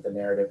control of the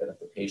narrative and of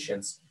the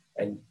patients.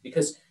 And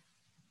because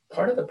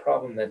part of the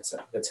problem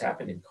that's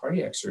happened in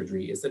cardiac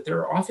surgery is that there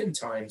are often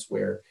times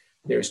where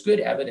there's good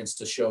evidence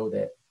to show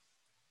that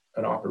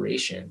an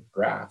operation,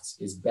 grafts,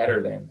 is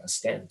better than a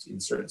stent in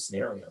certain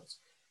scenarios.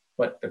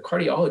 But the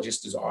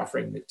cardiologist is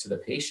offering it to the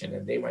patient,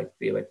 and they might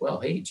be like, well,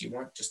 hey, do you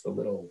want just the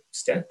little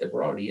stent that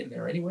we're already in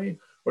there anyway?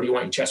 Or do you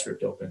want your chest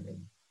ripped open?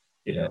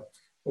 And,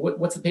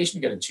 what's the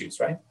patient going to choose,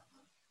 right?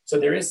 So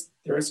there is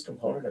a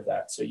component of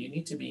that. So you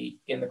need to be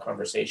in the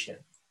conversation.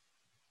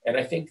 And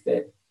I think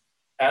that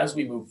as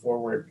we move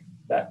forward,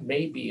 that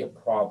may be a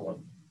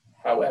problem.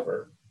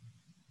 However,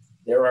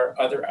 there are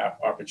other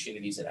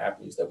opportunities and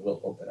avenues that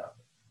will open up.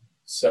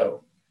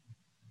 So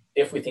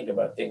if we think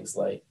about things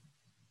like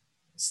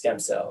stem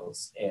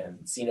cells and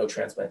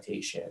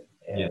xenotransplantation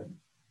and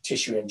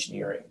tissue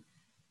engineering,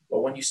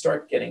 well, when you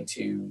start getting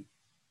to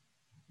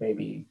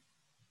maybe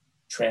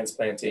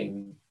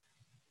transplanting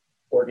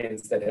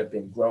organs that have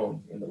been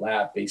grown in the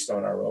lab based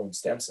on our own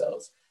stem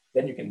cells,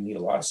 then you're going to need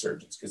a lot of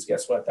surgeons, because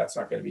guess what? That's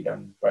not going to be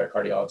done by a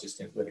cardiologist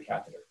with a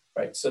catheter,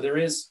 right? So there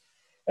is,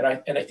 and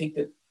I think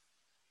that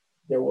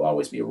there will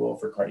always be a role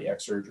for cardiac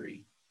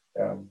surgery.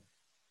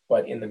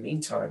 But in the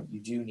meantime,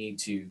 you do need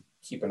to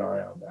keep an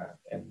eye on that.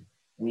 And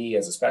we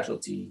as a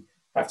specialty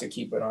have to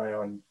keep an eye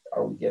on,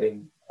 are we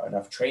getting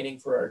enough training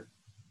for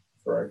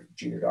our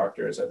junior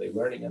doctors? Are they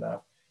learning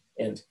enough?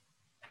 And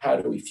how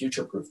do we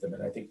future-proof them?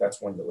 And I think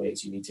that's one of the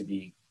ways you need to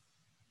be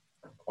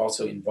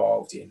also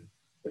involved in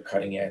the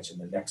cutting edge and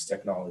the next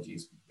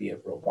technologies, be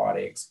it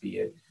robotics, be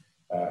it,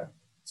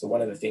 so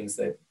one of the things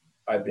that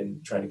I've been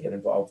trying to get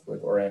involved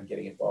with, or am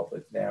getting involved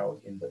with now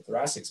in the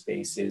thoracic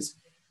space, is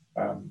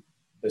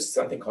there's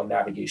something called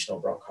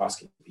navigational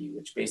bronchoscopy,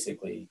 which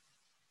basically,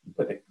 you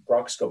put the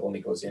bronchoscope only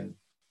goes in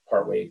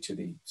partway to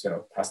the,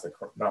 past the,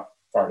 not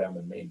far down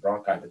the main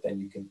bronchi, but then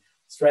you can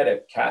thread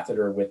a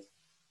catheter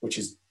which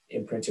is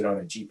imprinted on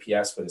a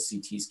GPS with a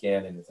CT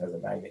scan, and it has a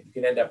magnet. You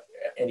can end up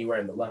anywhere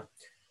in the lung.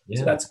 Yeah.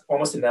 So that's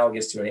almost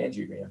analogous to an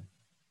angiogram.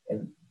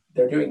 And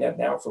they're doing that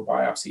now for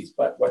biopsies,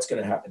 but what's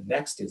going to happen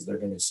next is they're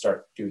going to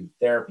start doing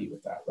therapy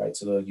with that, right?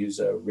 So they'll use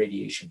a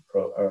radiation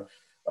probe,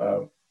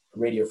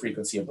 radio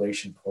frequency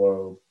ablation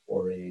probe,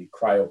 or a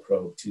cryo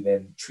probe to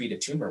then treat a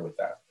tumor with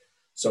that.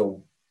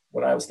 So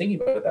when I was thinking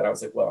about that, I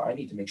was like, well, I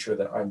need to make sure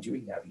that I'm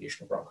doing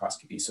navigational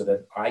bronchoscopy so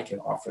that I can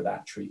offer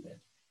that treatment,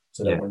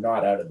 so that we're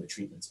not out of the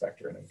treatment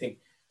spectrum. And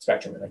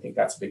I think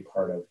that's a big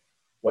part of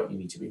what you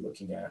need to be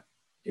looking at.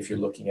 if you're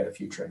looking at a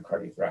future in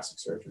cardiothoracic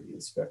surgery.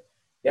 Is that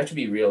you have to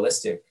be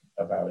realistic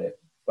about it,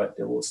 but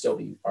there will still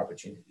be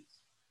opportunities.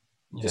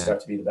 You just have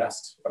to be the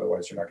best.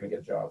 Otherwise, you're not going to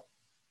get a job.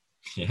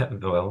 Yeah,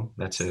 well,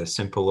 that's a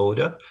simple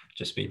order.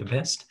 Just be the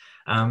best.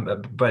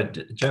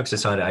 But jokes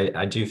aside,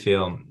 I do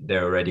feel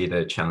there are already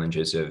the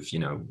challenges of,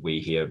 we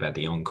hear about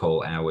the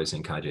on-call hours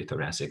in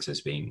cardiothoracics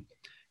as being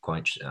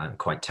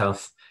quite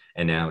tough.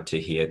 And now to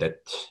hear that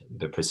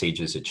the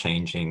procedures are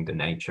changing, the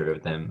nature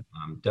of them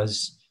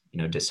does,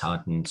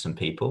 dishearten some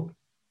people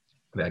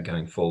about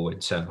going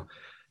forward. So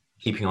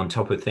keeping on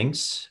top of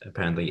things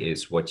apparently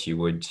is what you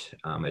would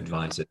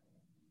advise it.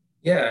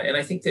 Yeah, and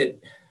I think that,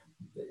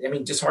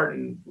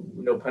 disheartened,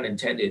 no pun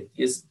intended,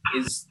 is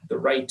the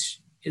right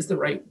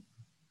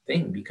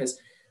thing, because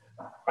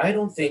I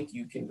don't think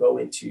you can go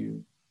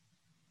into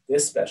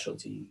this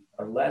specialty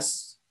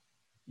unless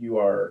you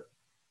are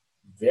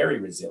very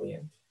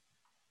resilient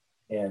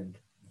and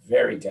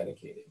very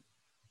dedicated,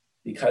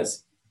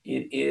 because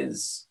it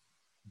is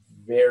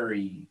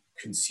very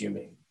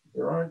consuming.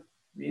 There aren't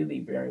really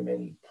very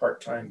many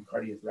part-time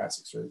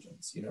cardiothoracic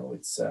surgeons.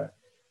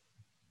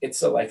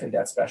 It's a life and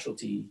death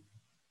specialty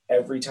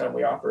every time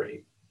we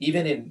operate.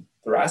 Even in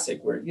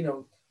thoracic, where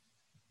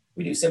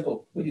we do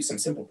some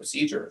simple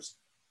procedures,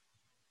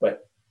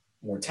 but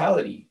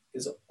mortality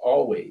is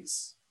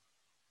always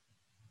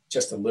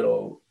just a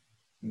little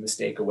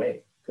mistake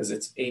away, because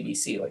it's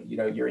ABC. Like,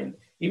 you're in,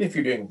 even if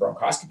you're doing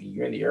bronchoscopy,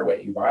 you're in the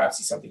airway, you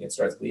biopsy something, it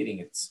starts bleeding,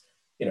 it's,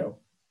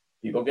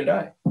 people can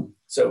die.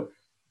 So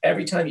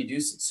every time you do,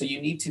 so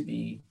you need to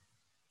be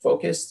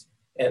focused.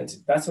 And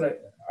that's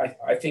what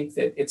I think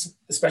that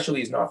the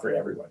specialty is not for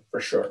everyone,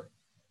 for sure.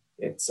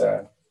 You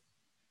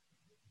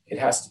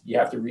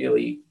have to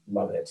really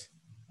love it,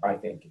 I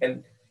think.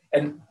 And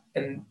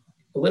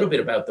a little bit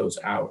about those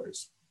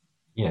hours,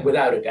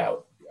 without a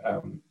doubt,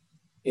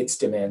 it's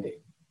demanding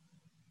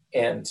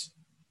and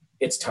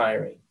it's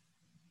tiring,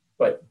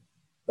 but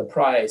the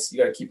prize, you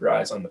got to keep your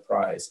eyes on the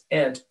prize.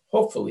 And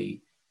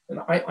hopefully, and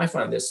I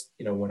found this,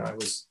 when I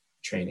was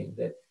training,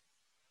 that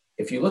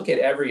if you look at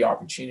every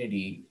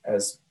opportunity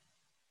as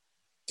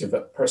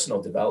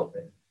personal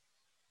development,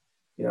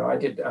 I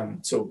did,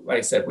 so like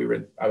I said,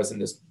 I was in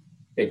this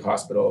big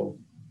hospital,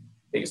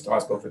 biggest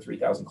hospital for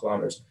 3,000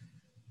 kilometers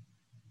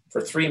for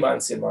 3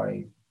 months in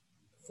my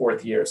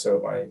 4th year.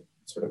 So I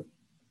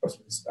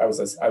was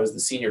the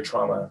senior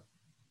trauma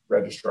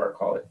registrar,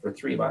 call it, for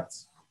 3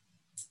 months.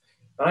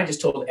 And I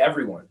just told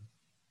everyone,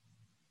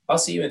 I'll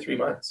see you in 3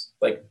 months.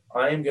 Like,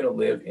 I am going to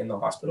live in the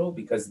hospital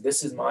because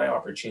this is my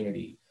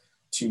opportunity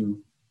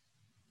to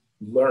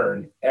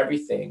learn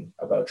everything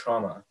about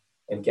trauma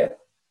and get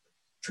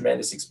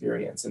tremendous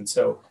experience. And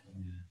so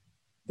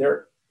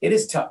it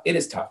is tough.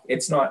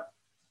 It's not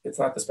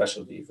the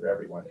specialty for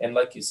everyone. And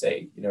like you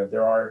say,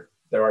 there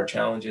are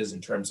challenges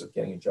in terms of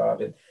getting a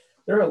job. And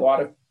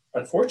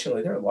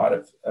unfortunately, there are a lot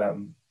of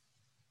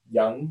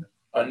young,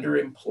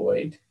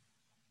 underemployed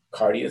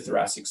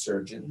cardiothoracic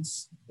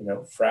surgeons,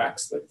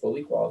 FRACs, that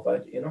fully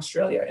qualified in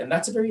Australia. And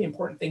that's a very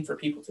important thing for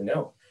people to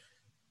know.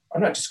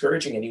 I'm not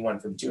discouraging anyone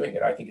from doing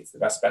it. I think it's the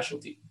best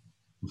specialty,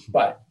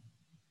 but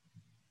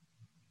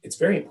it's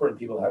very important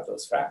people have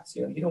those facts.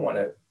 You don't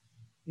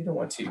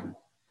want to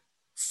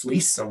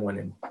fleece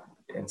someone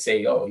and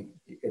say, oh,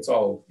 it's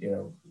all,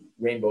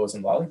 rainbows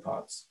and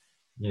lollipops.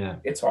 Yeah.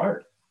 It's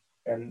hard.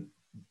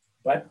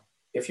 But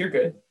if you're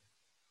good,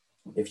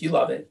 if you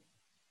love it,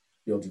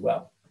 you'll do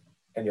well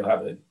and you'll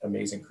have an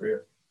amazing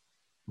career.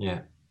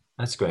 Yeah.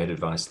 That's great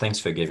advice. Thanks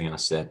for giving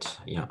us that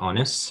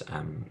honest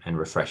and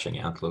refreshing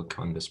outlook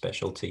on the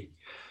specialty.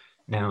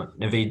 Now,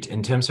 Naveed,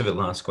 in terms of a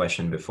last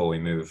question before we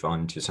move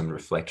on to some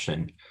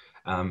reflection,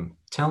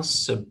 tell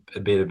us a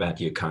bit about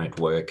your current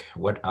work.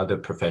 What other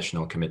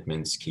professional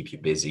commitments keep you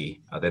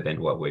busy other than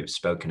what we've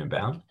spoken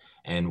about?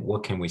 And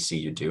what can we see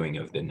you doing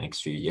over the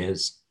next few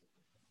years?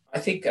 I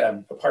think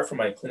apart from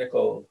my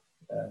clinical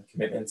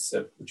commitments,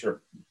 which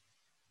are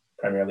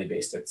primarily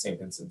based at St.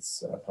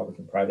 Vincent's Public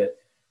and Private,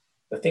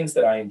 the things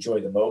that I enjoy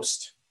the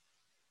most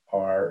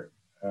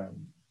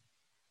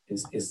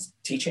is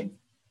teaching.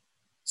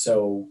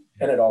 So,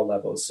 and at all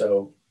levels.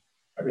 So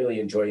I really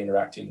enjoy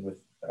interacting with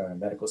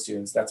medical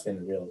students. That's been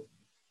the real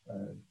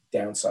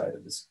downside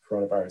of this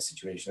coronavirus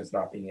situation, is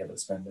not being able to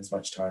spend as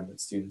much time with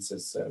students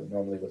as we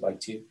normally would like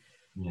to.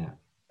 Yeah.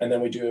 And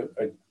then we do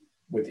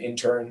with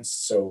interns,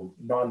 so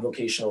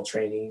non-vocational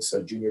training,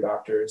 so junior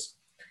doctors.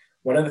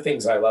 One of the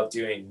things I love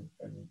doing,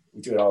 and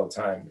we do it all the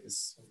time,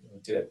 is we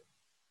did it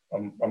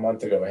a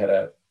month ago. I had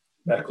a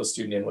medical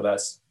student in with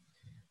us,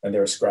 and they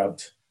were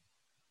scrubbed,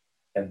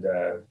 and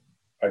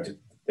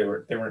they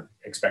weren't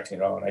expecting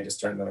it all. And I just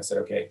turned to them. I said,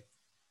 "Okay,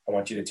 I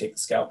want you to take the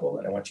scalpel,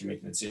 and I want you to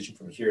make an incision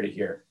from here to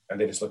here." And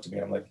they just looked at me.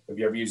 I'm like, "Have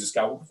you ever used a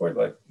scalpel before?"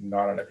 They're like,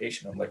 "Not on a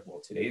patient." I'm like,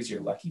 "Well, today's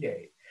your lucky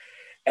day."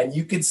 And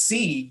you could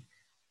see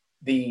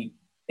the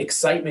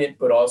excitement,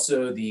 but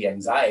also the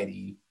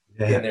anxiety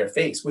in their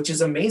face, which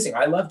is amazing.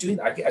 I love doing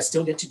that. I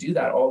still get to do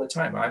that all the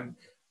time.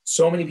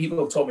 So many people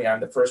have told me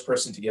I'm the first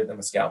person to give them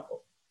a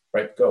scalpel,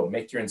 right? Go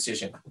make your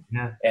incision.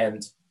 Yeah.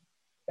 And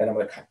And I'm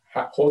like,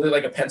 hold it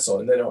like a pencil.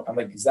 And then I'm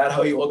like, is that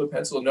how you hold a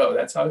pencil? No,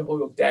 that's how you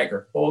hold a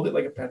dagger. Hold it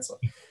like a pencil.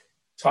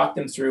 Talk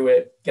them through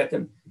it, get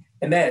them,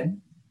 and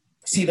then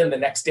see them the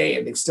next day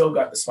and they've still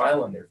got the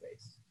smile on their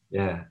face.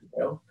 Yeah. You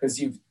know, because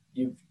you've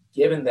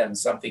given them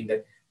something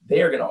that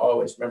they are going to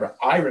always remember.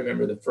 I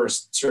remember the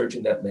first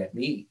surgeon that let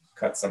me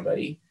cut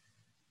somebody.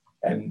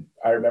 And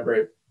I remember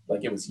it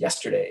like it was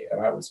yesterday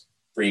and I was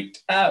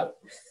freaked out.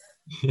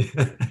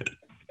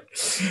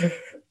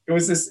 It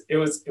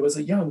was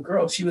a young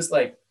girl. She was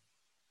like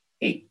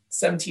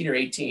 17 or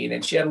 18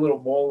 and she had a little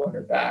mole on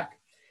her back.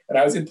 And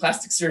I was in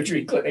plastic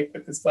surgery clinic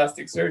with this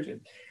plastic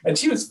surgeon and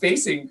she was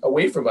facing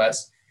away from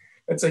us.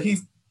 And so he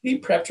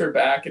prepped her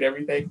back and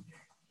everything.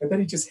 And then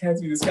he just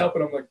hands me the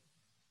scalpel and I'm like,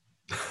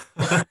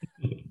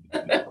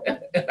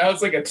 and I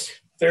was like a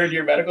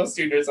third-year medical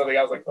student or something.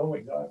 I was like, oh my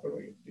God, what am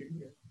I going to do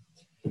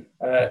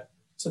here?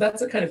 So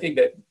that's the kind of thing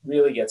that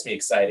really gets me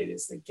excited,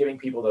 is like giving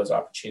people those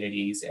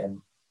opportunities.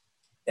 And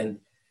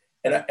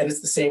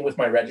it's the same with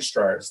my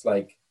registrars.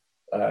 Like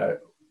I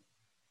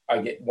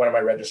get one of my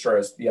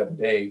registrars the other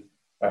day,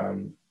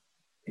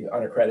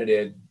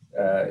 unaccredited,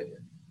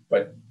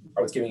 but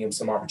I was giving him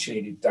some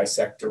opportunity to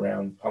dissect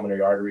around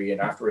pulmonary artery.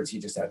 And afterwards, he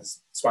just had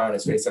this smile on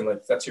his face. I'm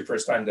like, that's your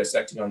first time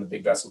dissecting on the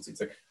big vessels?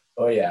 He's like,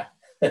 oh yeah.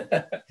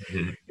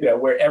 You know,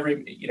 where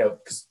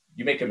because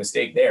you make a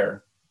mistake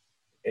there,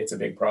 it's a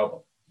big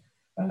problem.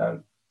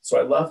 So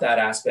I love that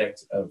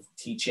aspect of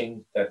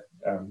teaching that.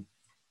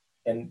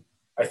 And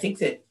I think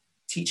that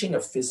teaching a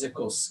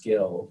physical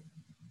skill,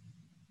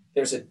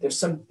 there's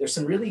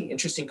some really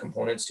interesting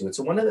components to it.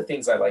 So one of the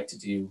things I like to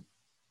do,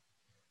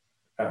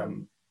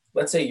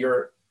 let's say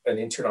you're an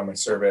intern on my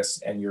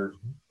service and you're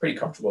pretty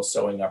comfortable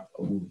sewing up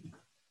a wound.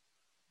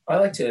 I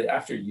like to,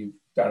 after you've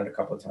done it a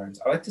couple of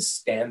times, I like to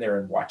stand there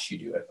and watch you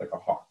do it like a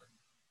hawk.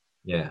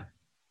 Yeah.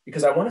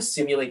 Because I want to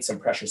simulate some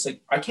pressure. So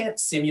I can't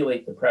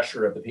simulate the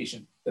pressure of the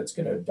patient that's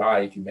going to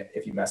die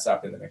if you mess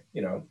up in the next,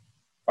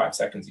 5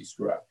 seconds you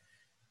screw up.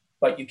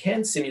 But you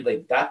can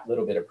simulate that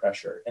little bit of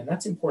pressure. And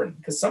that's important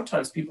because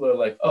sometimes people are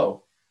like,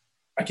 oh,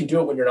 I can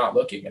do it when you're not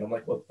looking. And I'm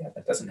like, well, yeah,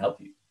 that doesn't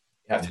help you.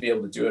 You have to be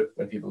able to do it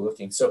when people are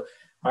looking. So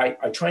I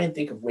try and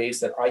think of ways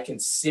that I can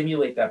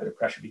simulate that bit of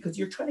pressure, because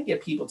you're trying to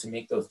get people to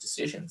make those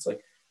decisions.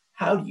 Like,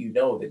 how do you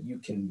know that you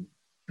can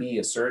be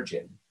a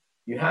surgeon?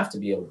 You have to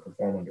be able to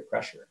perform under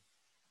pressure.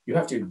 You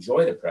have to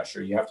enjoy the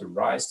pressure. You have to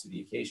rise to the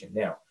occasion.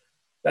 Now,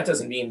 that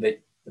doesn't mean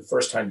that the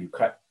first time you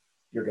cut,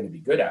 you're going to be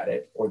good at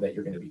it or that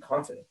you're going to be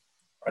confident.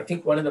 I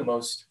think one of the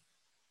most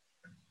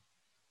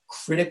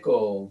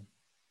critical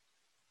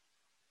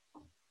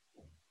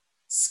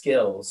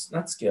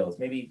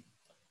maybe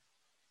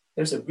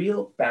there's a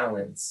real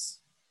balance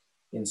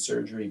in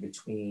surgery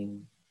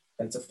between,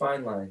 and it's a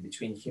fine line,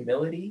 between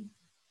humility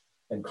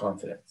and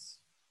confidence.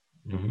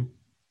 Mm-hmm.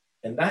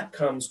 And that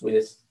comes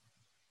with,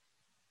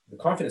 the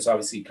confidence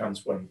obviously comes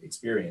from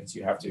experience.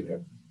 You have to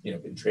have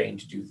been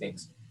trained to do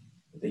things.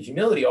 But the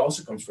humility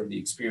also comes from the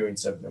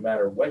experience of, no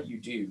matter what you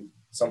do,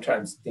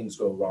 sometimes things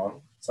go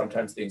wrong,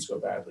 sometimes things go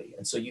badly.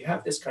 And so you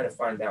have this kind of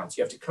fine balance.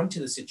 You have to come to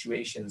the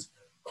situations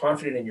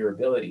confident in your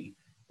ability,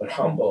 but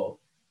humble,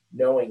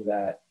 knowing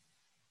that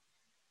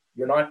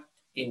you're not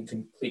in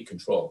complete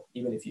control,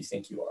 even if you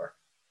think you are.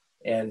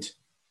 And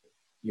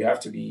you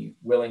have to be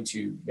willing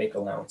to make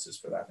allowances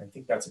for that. I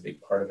think that's a big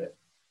part of it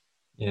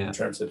in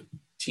terms of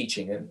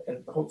teaching. And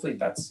hopefully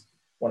that's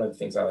one of the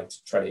things I like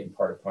to try to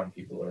impart upon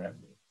people around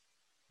me.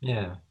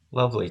 Yeah,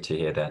 lovely to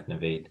hear that,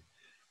 Naveed.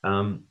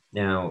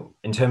 Now,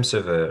 in terms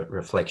of a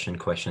reflection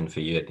question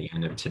for you at the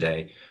end of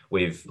today,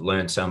 we've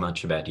learned so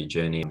much about your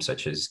journey,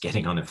 such as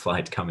getting on a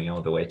flight coming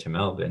all the way to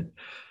Melbourne.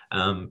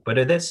 But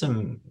are there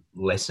some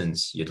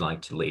lessons you'd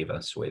like to leave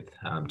us with,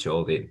 to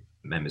all the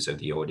members of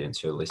the audience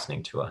who are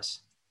listening to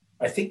us?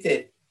 I think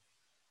that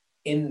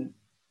in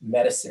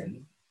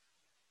medicine,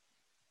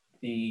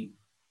 the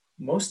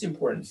most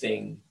important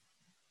thing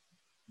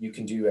you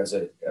can do as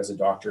a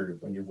doctor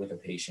when you're with a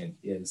patient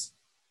is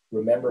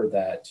remember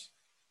that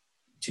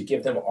to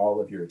give them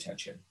all of your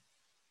attention.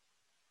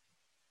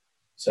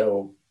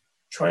 So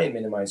try and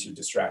minimize your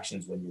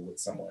distractions when you're with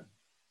someone.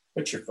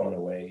 Put your phone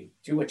away,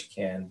 do what you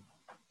can,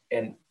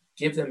 and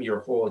give them your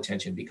whole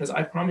attention, because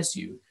I promise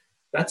you,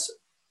 that's,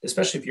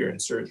 especially if you're in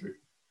surgery,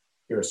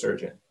 you're a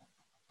surgeon,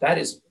 that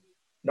is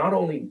not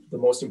only the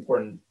most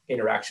important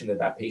interaction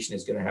that patient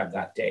is going to have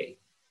that day,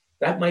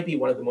 that might be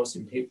one of the most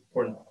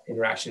important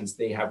interactions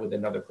they have with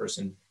another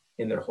person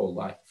in their whole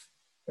life.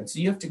 And so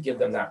you have to give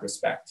them that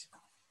respect.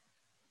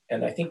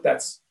 And I think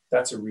that's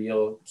a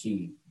real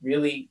key.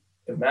 Really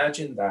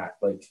imagine that,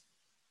 like,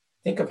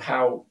 think of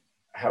how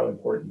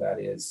important that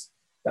is,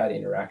 that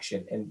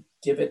interaction, and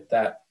give it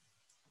that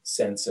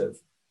sense of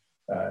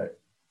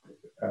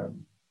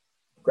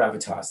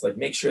gravitas. Like,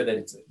 make sure that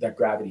it's that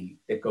gravity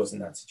that goes in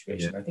that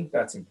situation. Yeah. I think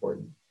that's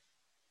important.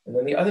 And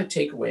then the other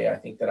takeaway I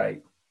think that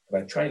I'm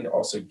trying to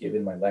also give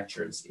in my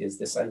lectures is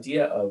this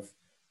idea of,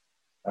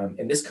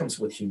 and this comes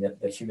with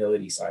the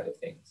humility side of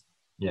things.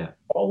 Yeah.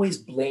 Always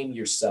blame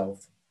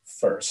yourself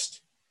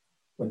first.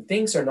 When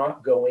things are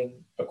not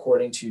going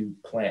according to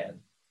plan,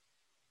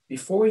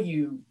 before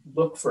you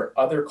look for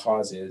other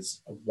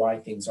causes of why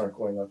things aren't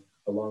going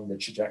along the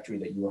trajectory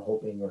that you were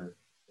hoping or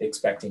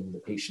expecting the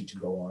patient to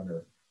go on,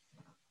 or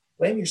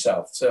blame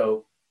yourself.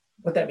 So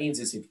what that means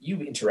is if you've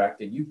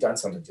interacted, you've done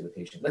something to the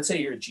patient. Let's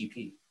say you're a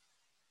GP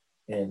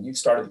and you've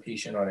started the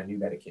patient on a new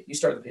medication. You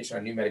started the patient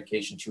on a new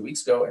medication 2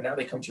 weeks ago, and now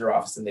they come to your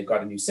office and they've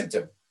got a new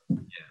symptom. Yeah.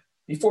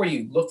 Before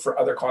you look for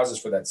other causes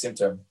for that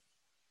symptom,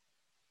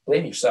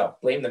 blame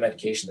yourself. Blame the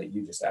medication that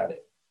you just added.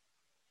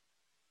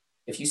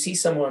 If you see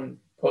someone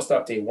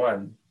post-op day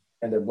 1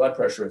 and their blood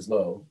pressure is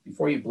low,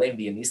 before you blame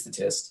the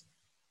anesthetist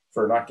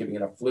for not giving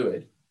enough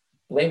fluid,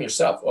 blame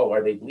yourself. Oh,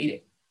 are they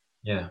bleeding?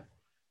 Yeah.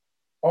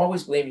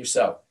 Always blame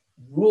yourself.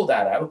 Rule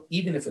that out,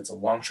 even if it's a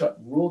long shot.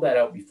 Rule that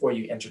out before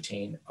you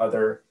entertain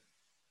other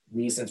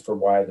reasons for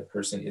why the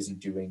person isn't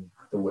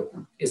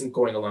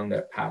going along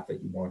that path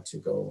that you want to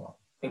go along.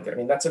 I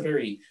mean, that's a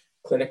very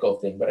clinical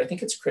thing, but I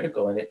think it's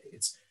critical, and it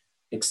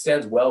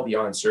extends well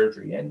beyond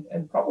surgery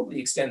and probably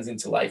extends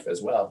into life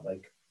as well.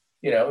 Like,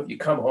 if you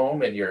come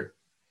home and your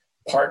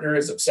partner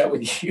is upset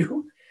with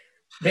you,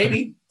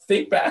 maybe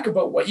think back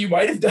about what you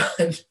might have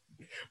done.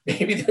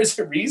 Maybe there's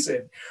a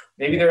reason.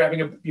 Maybe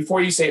they're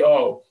before you say,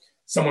 oh,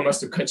 someone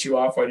must have cut you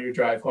off on your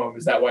drive home.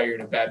 Is that why you're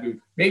in a bad mood?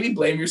 Maybe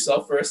blame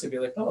yourself first and be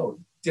like, oh,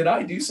 did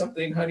I do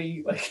something,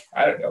 honey? Like,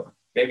 I don't know.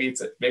 Maybe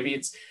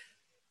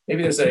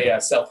there's a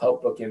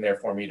self-help book in there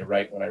for me to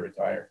write when I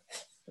retire.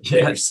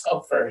 Blame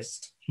yourself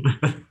first.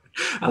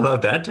 I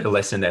love that. A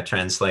lesson that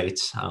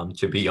translates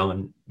to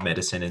beyond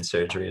medicine and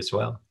surgery as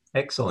well.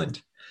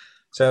 Excellent.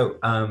 So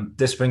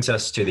this brings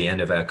us to the end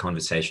of our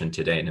conversation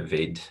today,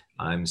 Naveed.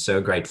 I'm so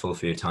grateful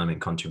for your time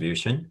and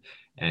contribution,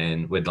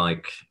 and would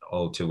like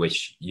all to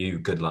wish you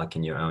good luck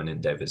in your own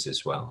endeavors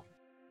as well.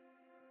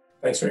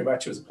 Thanks very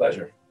much. It was a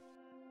pleasure.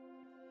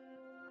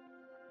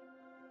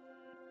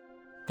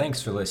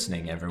 Thanks for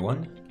listening,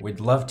 everyone. We'd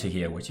love to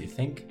hear what you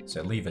think,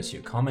 so leave us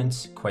your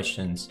comments,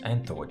 questions,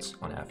 and thoughts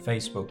on our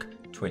Facebook,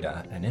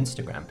 Twitter, and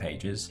Instagram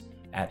pages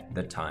at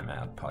The Time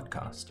Out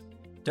Podcast.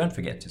 Don't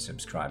forget to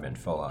subscribe and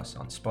follow us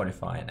on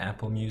Spotify and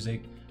Apple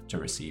Music to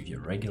receive your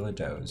regular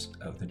dose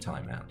of The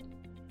Time Out.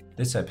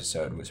 This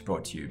episode was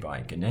brought to you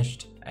by Ganesh,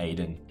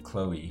 Aidan,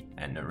 Chloe,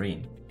 and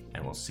Noreen,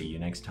 and we'll see you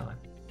next time.